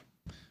 Bye-bye.